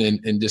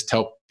syndication, and just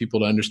help people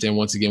to understand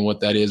once again what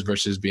that is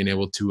versus being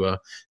able to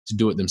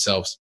do it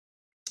themselves.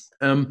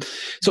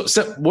 So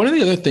Sep, one of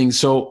the other things,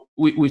 so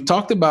we've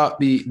talked about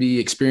the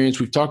experience.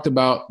 We've talked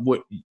about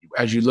what,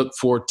 as you look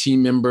for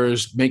team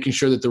members, making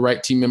sure that the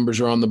right team members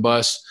are on the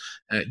bus.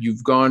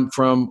 You've gone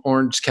from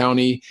Orange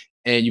County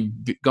and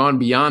you've gone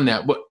beyond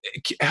that. But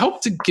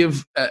help to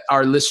give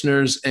our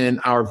listeners and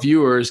our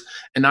viewers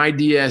an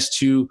idea as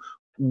to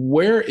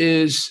where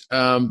is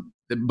the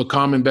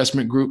Bekam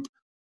Investment Group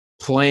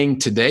playing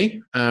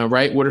today,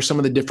 right? What are some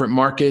of the different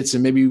markets,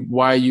 and maybe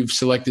why you've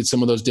selected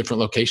some of those different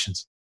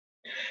locations?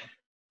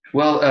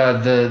 Well,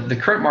 the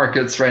current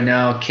markets right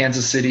now: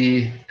 Kansas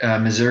City,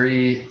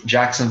 Missouri,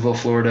 Jacksonville,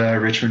 Florida,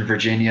 Richmond,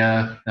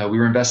 Virginia. We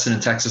were invested in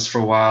Texas for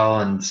a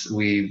while, and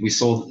we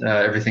sold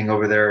everything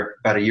over there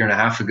about a year and a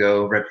half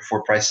ago, right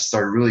before prices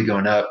started really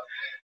going up,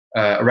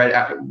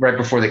 right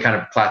before they kind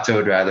of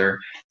plateaued, rather.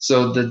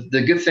 So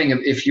the good thing,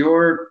 if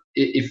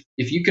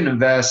you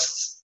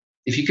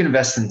can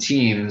invest in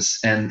teams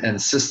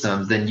and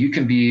systems, then you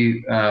can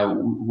be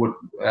what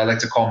I like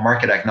to call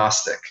market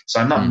agnostic. So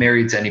I'm not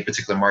married to any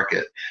particular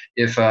market.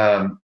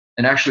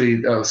 And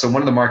actually, so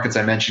one of the markets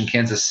I mentioned,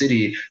 Kansas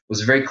City,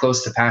 was very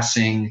close to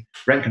passing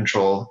rent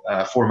control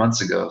 4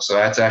 months ago. So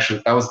I had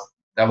to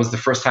that was the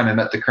first time I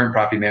met the current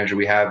property manager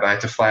we have. I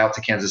had to fly out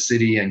to Kansas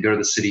City and go to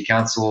the city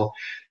council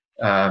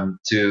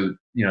to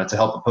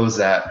help oppose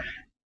that.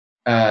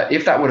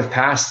 If that would have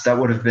passed, that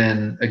would have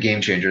been a game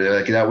changer.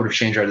 Like that would have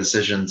changed our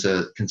decision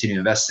to continue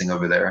investing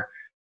over there.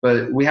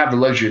 But we have the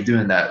luxury of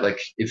doing that. Like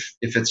if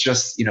it's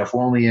just, if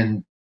we're only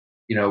in,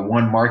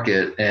 one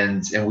market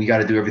and we got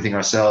to do everything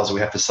ourselves, we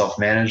have to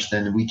self-manage,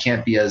 then we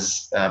can't be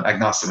as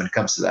agnostic when it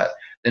comes to that. At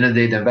the end of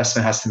the day, the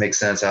investment has to make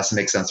sense. It has to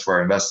make sense for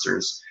our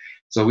investors.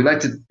 So we like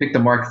to pick the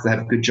markets that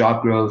have good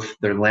job growth.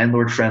 They're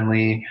landlord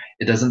friendly.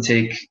 It doesn't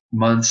take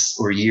months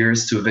or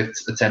years to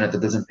evict a tenant that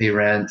doesn't pay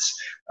rent.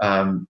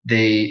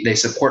 They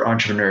support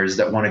entrepreneurs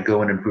that want to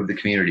go and improve the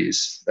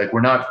communities. Like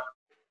we're not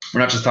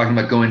just talking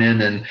about going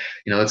in and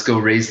let's go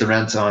raise the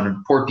rent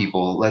on poor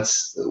people.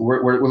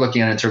 We're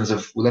looking at it in terms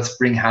of, let's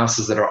bring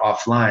houses that are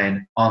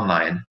offline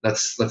online.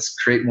 Let's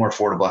create more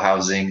affordable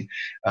housing.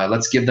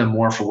 Let's give them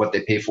more for what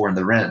they pay for in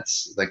the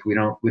rents. Like we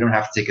don't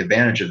have to take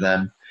advantage of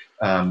them.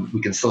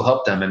 We can still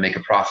help them and make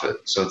a profit.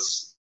 So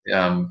it's,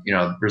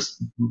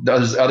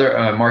 there's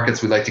other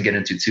markets we'd like to get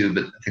into too,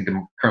 but I think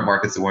the current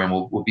markets that we're in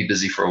will be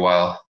busy for a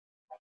while.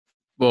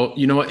 Well,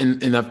 you know what,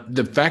 and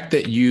the fact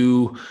that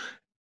you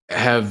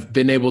have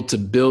been able to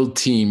build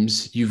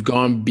teams, you've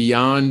gone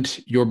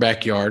beyond your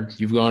backyard.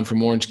 You've gone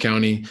from Orange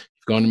County,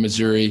 you've gone to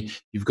Missouri,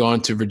 you've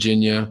gone to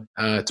Virginia,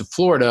 to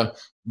Florida.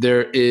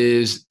 There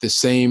is the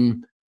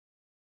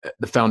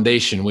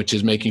foundation, which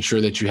is making sure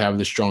that you have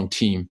the strong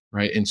team,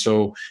 right? And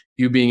so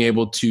you being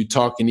able to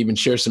talk and even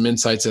share some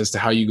insights as to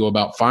how you go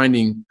about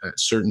finding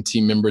certain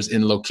team members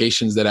in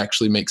locations that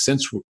actually make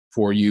sense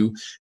for you,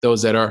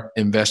 those that are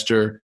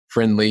investor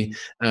friendly,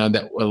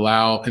 that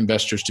allow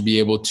investors to be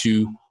able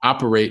to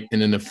operate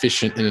in an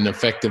efficient and an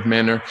effective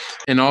manner,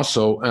 and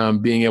also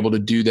being able to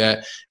do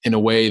that in a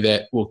way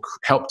that will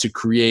help to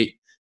create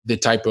the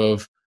type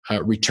of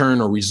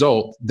return or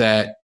result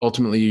that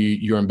ultimately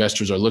your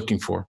investors are looking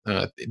for.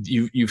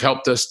 You've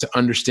helped us to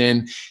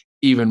understand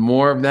even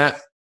more of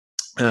that.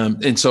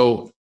 And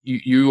so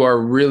you are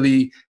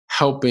really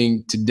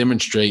helping to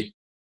demonstrate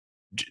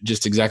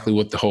just exactly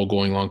what the whole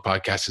Going Long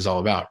podcast is all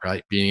about,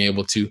 right? Being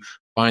able to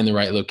find the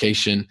right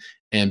location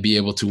and be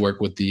able to work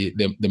with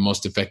the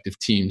most effective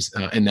teams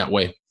in that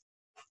way.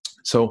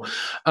 So,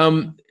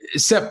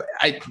 Sep,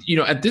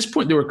 at this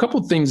point, there were a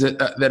couple of things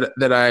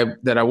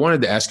that I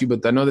wanted to ask you,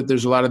 but I know that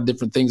there's a lot of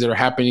different things that are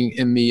happening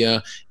in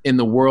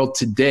the world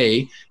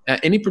today.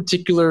 Any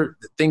particular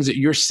things that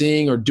you're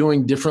seeing or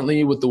doing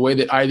differently with the way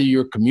that either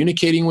you're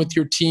communicating with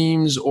your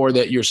teams or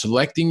that you're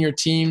selecting your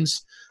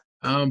teams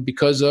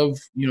because of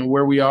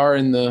where we are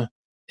in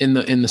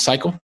the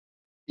cycle?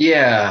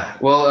 Yeah,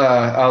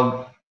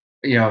 well,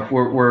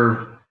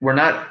 we're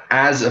not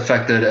as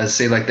affected as,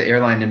 say, like the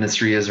airline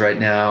industry is right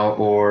now,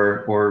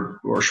 or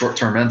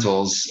short-term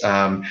rentals.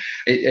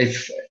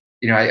 If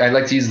I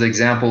like to use the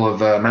example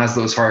of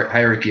Maslow's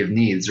hierarchy of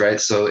needs,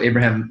 right? So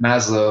Abraham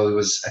Maslow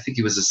I think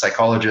he was a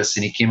psychologist,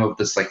 and he came up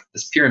with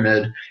this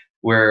pyramid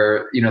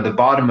where the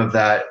bottom of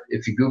that,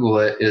 if you Google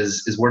it,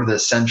 is what are the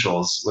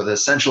essentials? What are the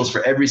essentials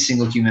for every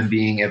single human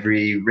being,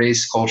 every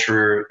race,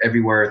 culture,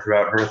 everywhere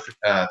throughout Earth,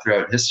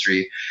 throughout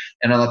history,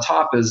 and on the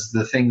top is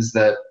the things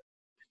that.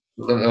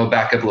 I'll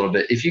back up a little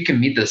bit. If you can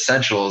meet the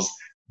essentials,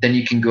 then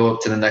you can go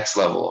up to the next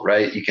level,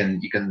 right? You can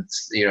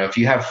if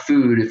you have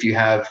food, if you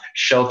have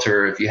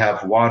shelter, if you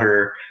have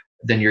water,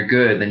 then you're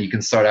good. Then you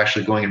can start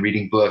actually going and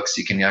reading books.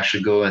 You can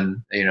actually go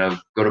and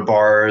go to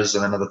bars,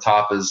 and then at the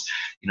top is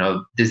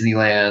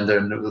Disneyland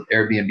and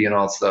Airbnb and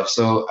all that stuff.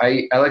 So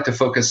I like to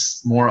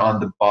focus more on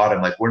the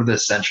bottom, like what are the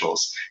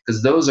essentials?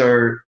 Because those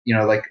are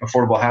like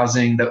affordable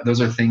housing.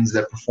 Those are things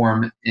that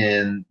perform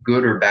in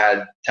good or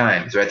bad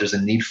times, right? There's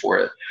a need for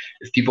it.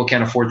 If people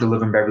can't afford to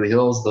live in Beverly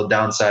Hills, they'll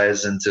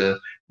downsize into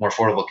more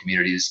affordable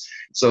communities.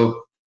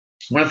 So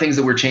one of the things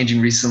that we're changing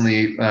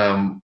recently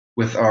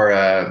with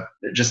our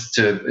just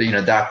to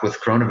adapt with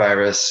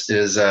coronavirus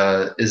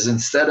is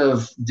instead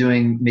of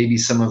doing maybe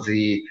some of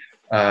the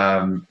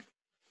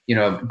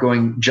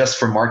going just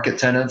for market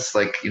tenants,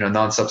 like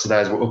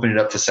non-subsidized, we're opening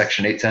it up to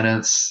Section 8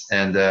 tenants,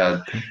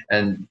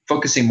 and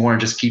focusing more on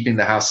just keeping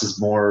the houses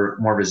more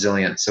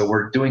resilient. So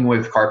we're doing away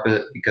with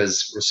carpet,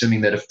 because we're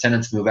assuming that if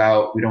tenants move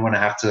out, we don't want to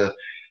have to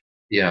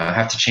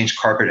change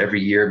carpet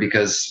every year,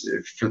 because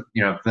for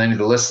any of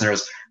the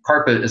listeners,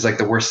 carpet is like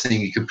the worst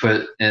thing you could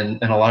put in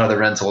a lot of the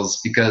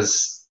rentals,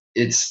 because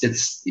it's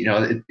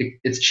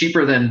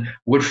cheaper than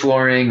wood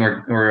flooring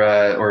or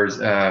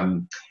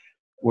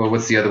well,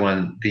 what's the other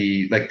one?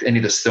 Like any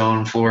of the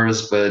stone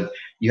floors, but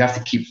you have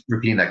to keep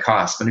repeating that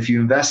cost. But if you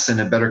invest in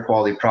a better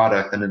quality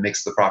product, then it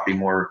makes the property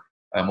more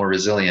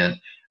resilient.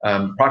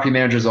 Property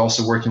managers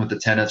also working with the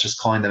tenants, just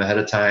calling them ahead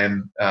of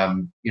time,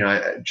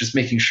 just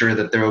making sure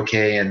that they're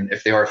okay, and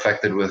if they are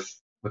affected with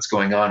what's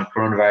going on,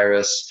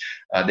 coronavirus,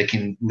 they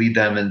can lead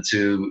them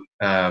into,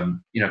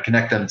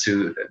 connect them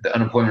to the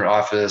unemployment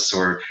office,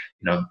 or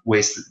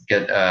ways to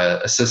get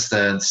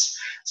assistance.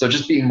 So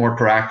just being more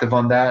proactive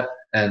on that,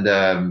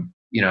 and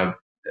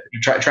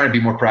trying to be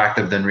more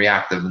proactive than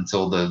reactive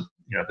until the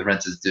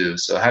rent is due.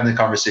 So having the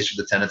conversation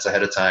with the tenants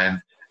ahead of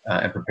time,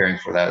 and preparing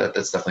for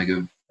that's definitely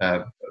good.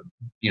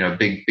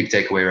 Big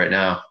takeaway right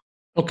now.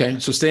 Okay,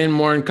 so staying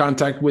more in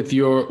contact with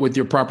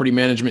your property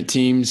management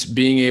teams,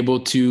 being able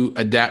to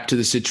adapt to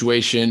the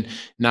situation,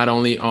 not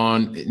only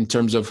in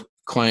terms of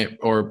client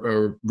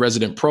or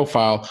resident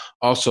profile,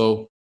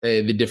 also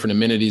the different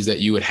amenities that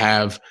you would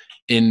have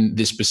in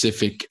this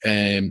specific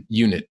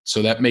unit.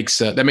 So that makes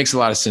a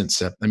lot of sense,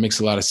 Sep. That makes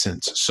a lot of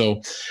sense.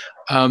 So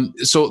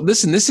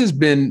listen, this has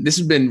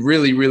been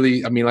really,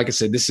 really, I mean, like I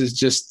said, this is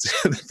just,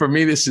 for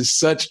me, this is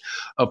such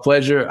a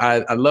pleasure.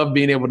 I love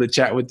being able to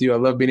chat with you. I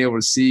love being able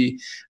to see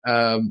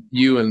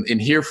you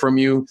and hear from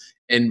you.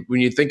 And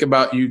when you think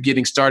about you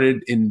getting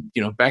started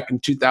back in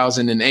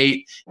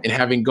 2008 and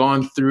having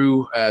gone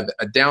through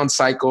a down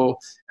cycle,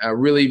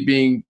 really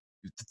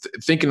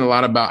thinking a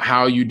lot about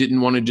how you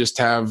didn't want to just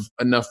have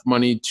enough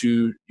money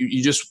you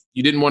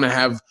didn't want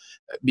to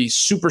be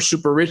super,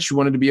 super rich. You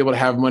wanted to be able to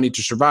have money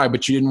to survive,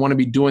 but you didn't want to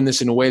be doing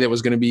this in a way that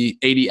was going to be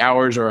 80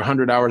 hours or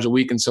 100 hours a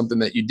week and something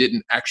that you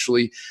didn't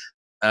actually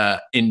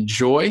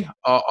enjoy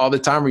all the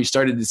time, or you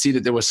started to see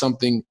that there was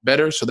something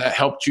better. So that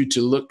helped you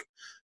to look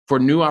for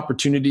new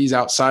opportunities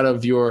outside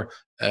of your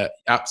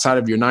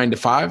 9 to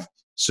 5.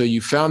 So you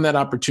found that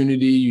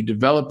opportunity, you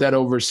developed that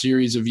over a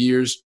series of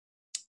years.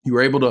 You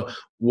were able to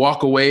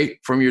walk away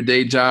from your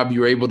day job.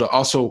 You were able to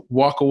also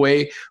walk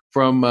away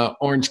from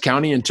Orange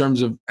County in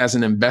terms of as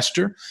an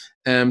investor.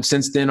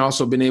 Since then,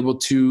 also been able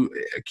to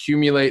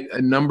accumulate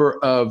a number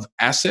of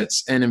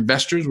assets and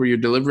investors where you're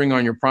delivering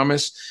on your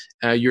promise.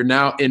 You're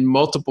now in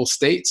multiple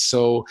states.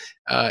 So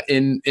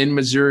in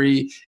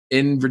Missouri,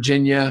 in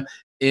Virginia,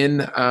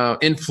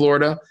 in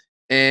Florida,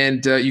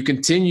 and you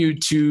continue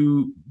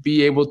to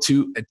be able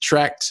to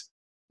attract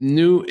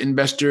new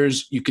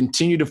investors. You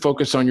continue to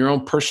focus on your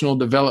own personal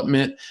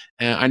development.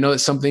 I know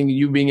that's something,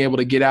 you being able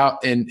to get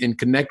out and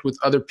connect with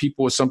other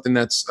people is something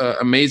that's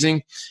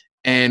amazing.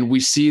 And we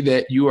see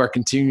that you are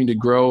continuing to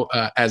grow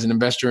as an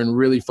investor and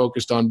really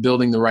focused on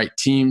building the right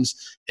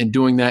teams and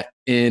doing that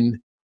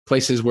in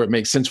places where it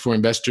makes sense for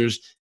investors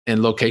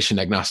and location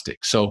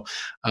agnostic. So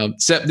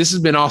Sep, this has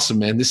been awesome,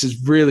 man. This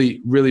has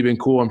really, really been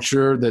cool. I'm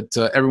sure that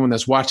everyone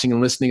that's watching and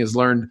listening has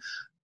learned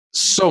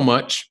so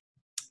much.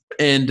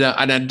 And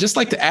I'd just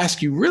like to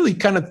ask you really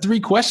kind of 3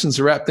 questions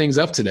to wrap things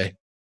up today.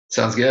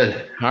 Sounds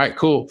good. All right,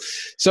 cool.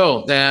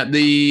 So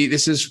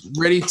this is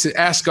ready to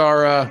ask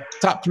our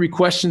top 3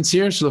 questions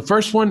here. So the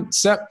first one,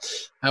 Sep,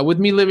 with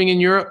me living in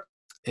Europe,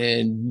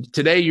 and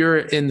today you're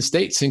in the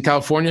States, in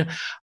California,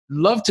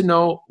 love to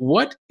know,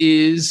 what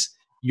is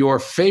your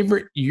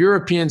favorite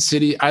European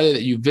city, either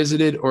that you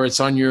visited or it's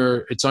on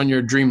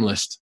your dream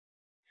list?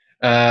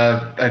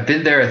 I've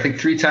been there, I think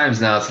 3 times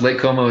now. It's Lake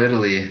Como,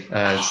 Italy.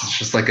 It's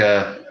just like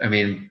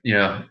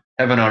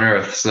heaven on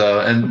earth.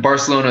 So, and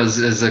Barcelona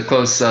is a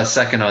close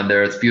second on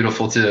there. It's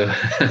beautiful too.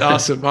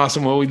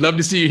 Awesome. Well, we'd love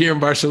to see you here in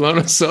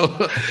Barcelona. So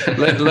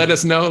let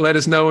us know. Let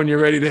us know when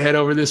you're ready to head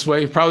over this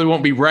way. Probably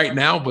won't be right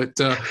now, but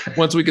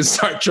once we can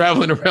start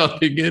traveling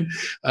around again,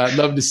 I'd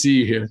love to see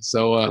you here.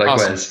 So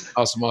likewise.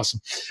 Awesome.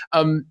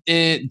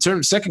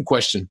 Second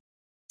question.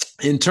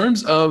 In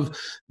terms of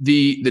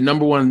the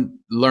number one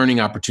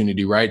learning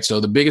opportunity, right? So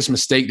the biggest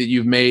mistake that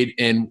you've made,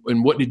 and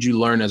what did you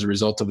learn as a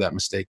result of that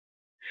mistake?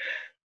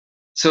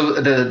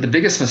 So the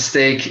biggest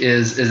mistake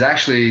is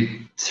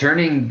actually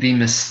turning the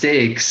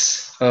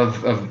mistakes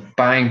of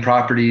buying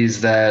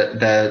properties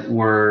that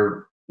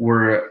were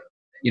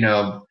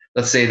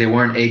let's say they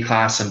weren't A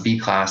class and B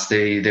class.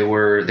 They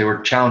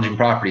were challenging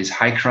properties,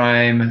 high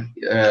crime,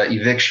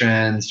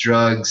 evictions,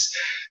 drugs,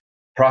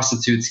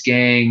 prostitutes,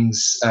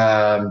 gangs,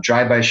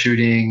 drive-by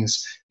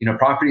shootings,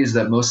 properties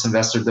that most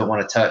investors don't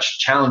want to touch,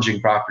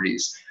 challenging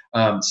properties.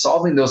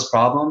 Solving those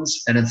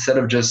problems, and instead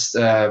of just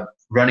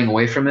running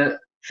away from it,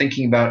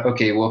 thinking about,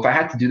 okay, well, if I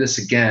had to do this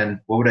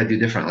again, what would I do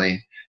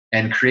differently?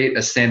 And create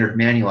a standard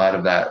manual out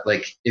of that.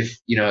 Like if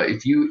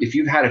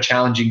you've had a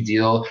challenging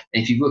deal,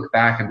 and if you look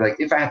back and be like,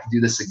 if I had to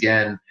do this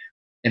again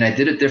and I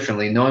did it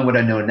differently, knowing what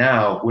I know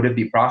now, would it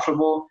be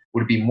profitable?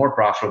 Would it be more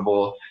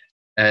profitable?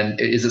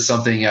 And is it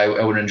something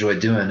I would enjoy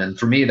doing? And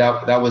for me,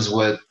 that was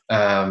what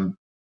the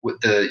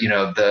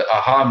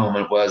aha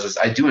moment was, is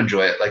I do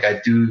enjoy it. Like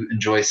I do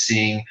enjoy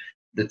seeing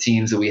the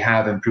teams that we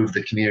have improve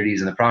the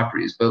communities and the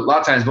properties. But a lot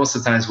of times, most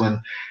of the times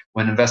when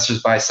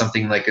investors buy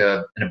something like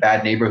in a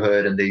bad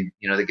neighborhood and they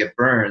get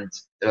burned,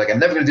 they're like, I'm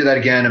never going to do that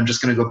again. I'm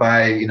just going to go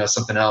buy,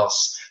 something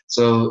else.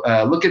 So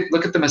look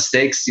at the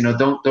mistakes,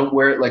 don't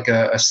wear it like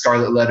a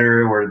scarlet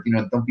letter, or,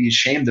 don't be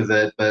ashamed of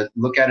it, but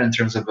look at it in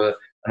terms of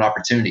an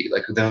opportunity.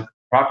 Like the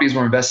properties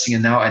we're investing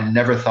in now, I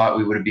never thought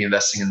we would be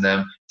investing in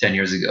them 10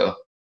 years ago.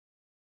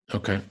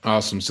 Okay,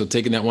 awesome. So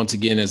taking that once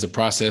again as a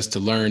process to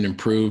learn,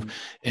 improve,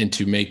 and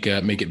to make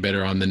it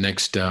better on the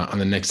next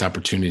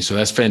opportunity. So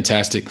that's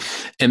fantastic.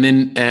 And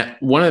then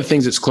one of the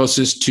things that's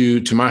closest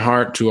to my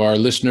heart, to our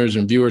listeners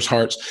and viewers'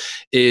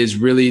 hearts, is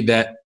really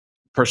that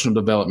personal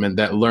development,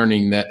 that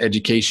learning, that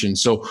education.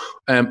 So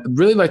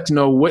really like to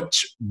know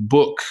which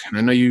book, and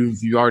I know you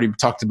already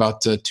talked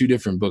about 2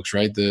 different books,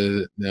 right?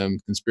 The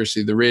Conspiracy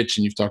of the Rich,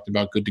 and you've talked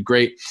about Good to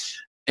Great.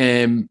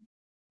 And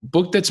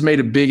book that's made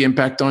a big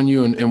impact on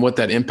you, and what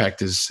that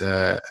impact has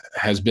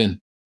been.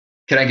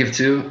 Can I give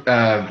 2?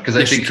 Because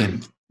I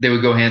think they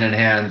would go hand in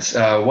hand.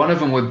 One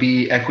of them would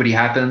be Equity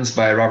Happens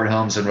by Robert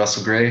Helms and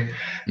Russell Gray.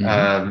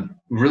 Mm-hmm.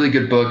 Really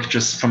good book,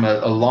 just from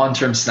a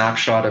long-term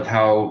snapshot of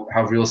how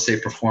real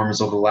estate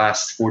performs over the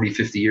last 40,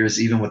 50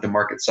 years, even with the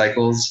market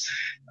cycles.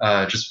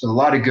 Just a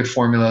lot of good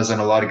formulas and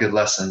a lot of good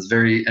lessons.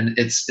 And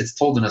it's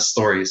told in a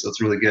story, so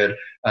it's really good.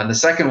 And the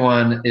second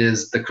one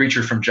is The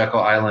Creature from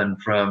Jekyll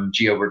Island from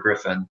G. Edward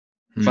Griffin.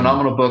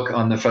 Phenomenal book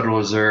on the Federal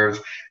Reserve,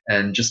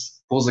 and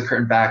just pulls the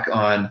curtain back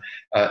on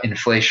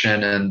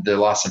inflation and the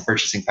loss in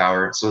purchasing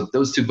power. So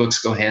those 2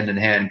 books go hand in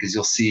hand, because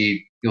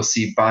you'll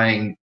see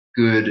buying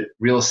good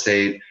real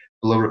estate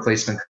below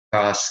replacement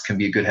costs can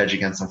be a good hedge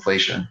against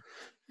inflation.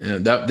 Yeah,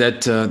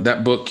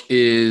 that book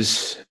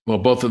is, well,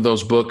 both of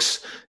those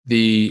books,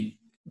 well,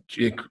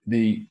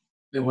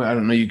 I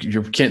don't know,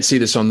 you can't see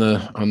this on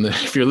the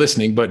if you're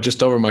listening, but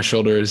just over my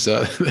shoulder is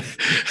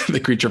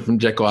The Creature from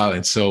Jekyll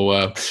Island.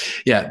 So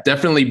yeah,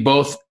 definitely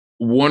both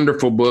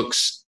wonderful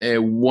books, a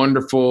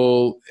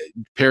wonderful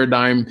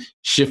paradigm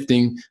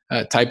shifting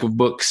type of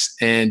books,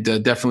 and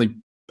definitely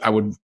I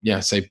would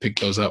say pick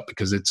those up,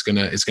 because it's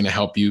gonna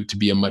help you to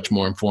be a much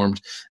more informed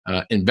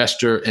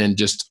investor, and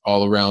just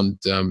all around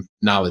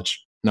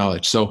knowledge.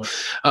 So,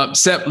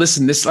 Sep,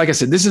 listen, like I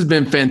said, this has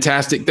been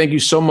fantastic. Thank you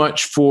so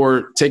much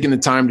for taking the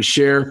time to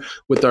share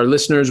with our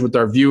listeners, with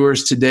our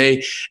viewers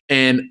today.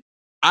 And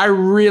I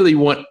really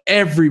want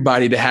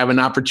everybody to have an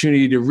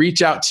opportunity to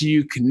reach out to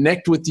you,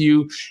 connect with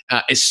you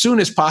as soon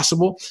as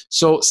possible.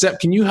 So,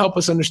 Sep, can you help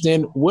us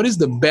understand what is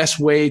the best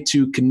way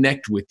to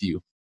connect with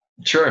you?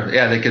 Sure.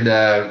 Yeah, they could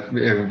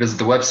visit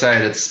the website.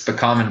 It's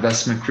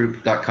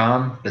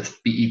bekaminvestmentgroup.com. That's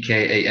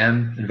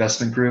BEKAM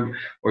Investment Group.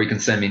 Or you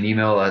can send me an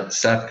email at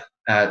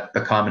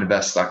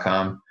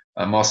sep@bekaminvest.com.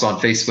 I'm also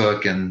on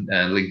Facebook and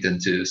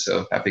LinkedIn too.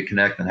 So happy to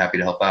connect and happy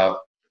to help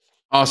out.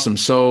 Awesome.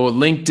 So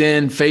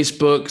LinkedIn,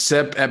 Facebook,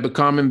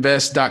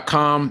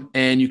 sep@bekaminvest.com.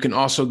 And you can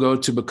also go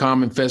to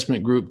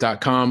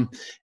bekaminvestmentgroup.com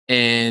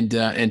and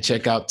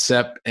check out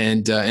Sep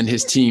and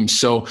his team.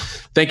 So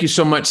thank you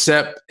so much,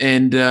 Sep.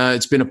 And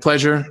it's been a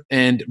pleasure.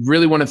 And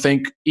really want to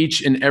thank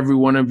each and every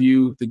one of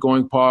you, the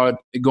Going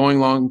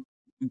Long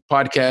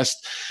podcast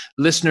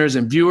listeners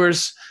and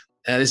viewers.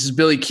 This is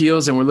Billy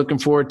Keels, and we're looking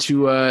forward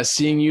to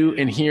seeing you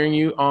and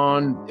hearing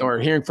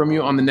from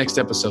you on the next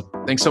episode.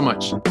 Thanks so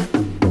much.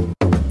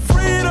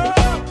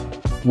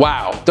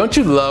 Wow, don't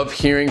you love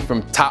hearing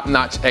from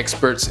top-notch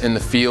experts in the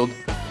field?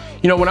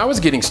 You know, when I was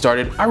getting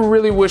started, I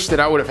really wish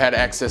that I would have had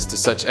access to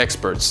such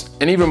experts.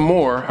 And even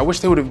more, I wish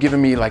they would have given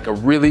me like a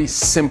really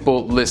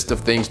simple list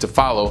of things to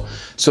follow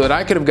so that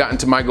I could have gotten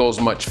to my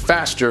goals much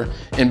faster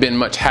and been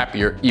much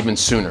happier even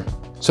sooner.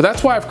 So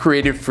that's why I've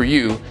created for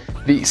you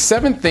the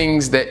 7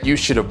 things that you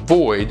should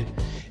avoid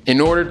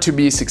in order to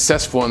be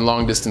successful in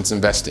long distance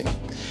investing.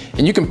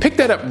 And you can pick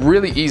that up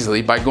really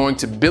easily by going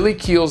to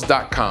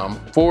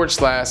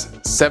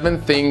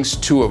billykeels.com/7 things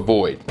to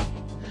avoid.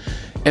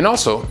 And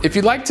also, if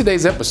you liked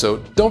today's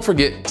episode, don't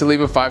forget to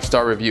leave a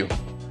 5-star review.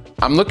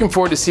 I'm looking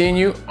forward to seeing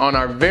you on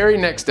our very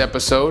next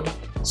episode,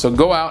 so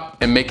go out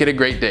and make it a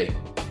great day.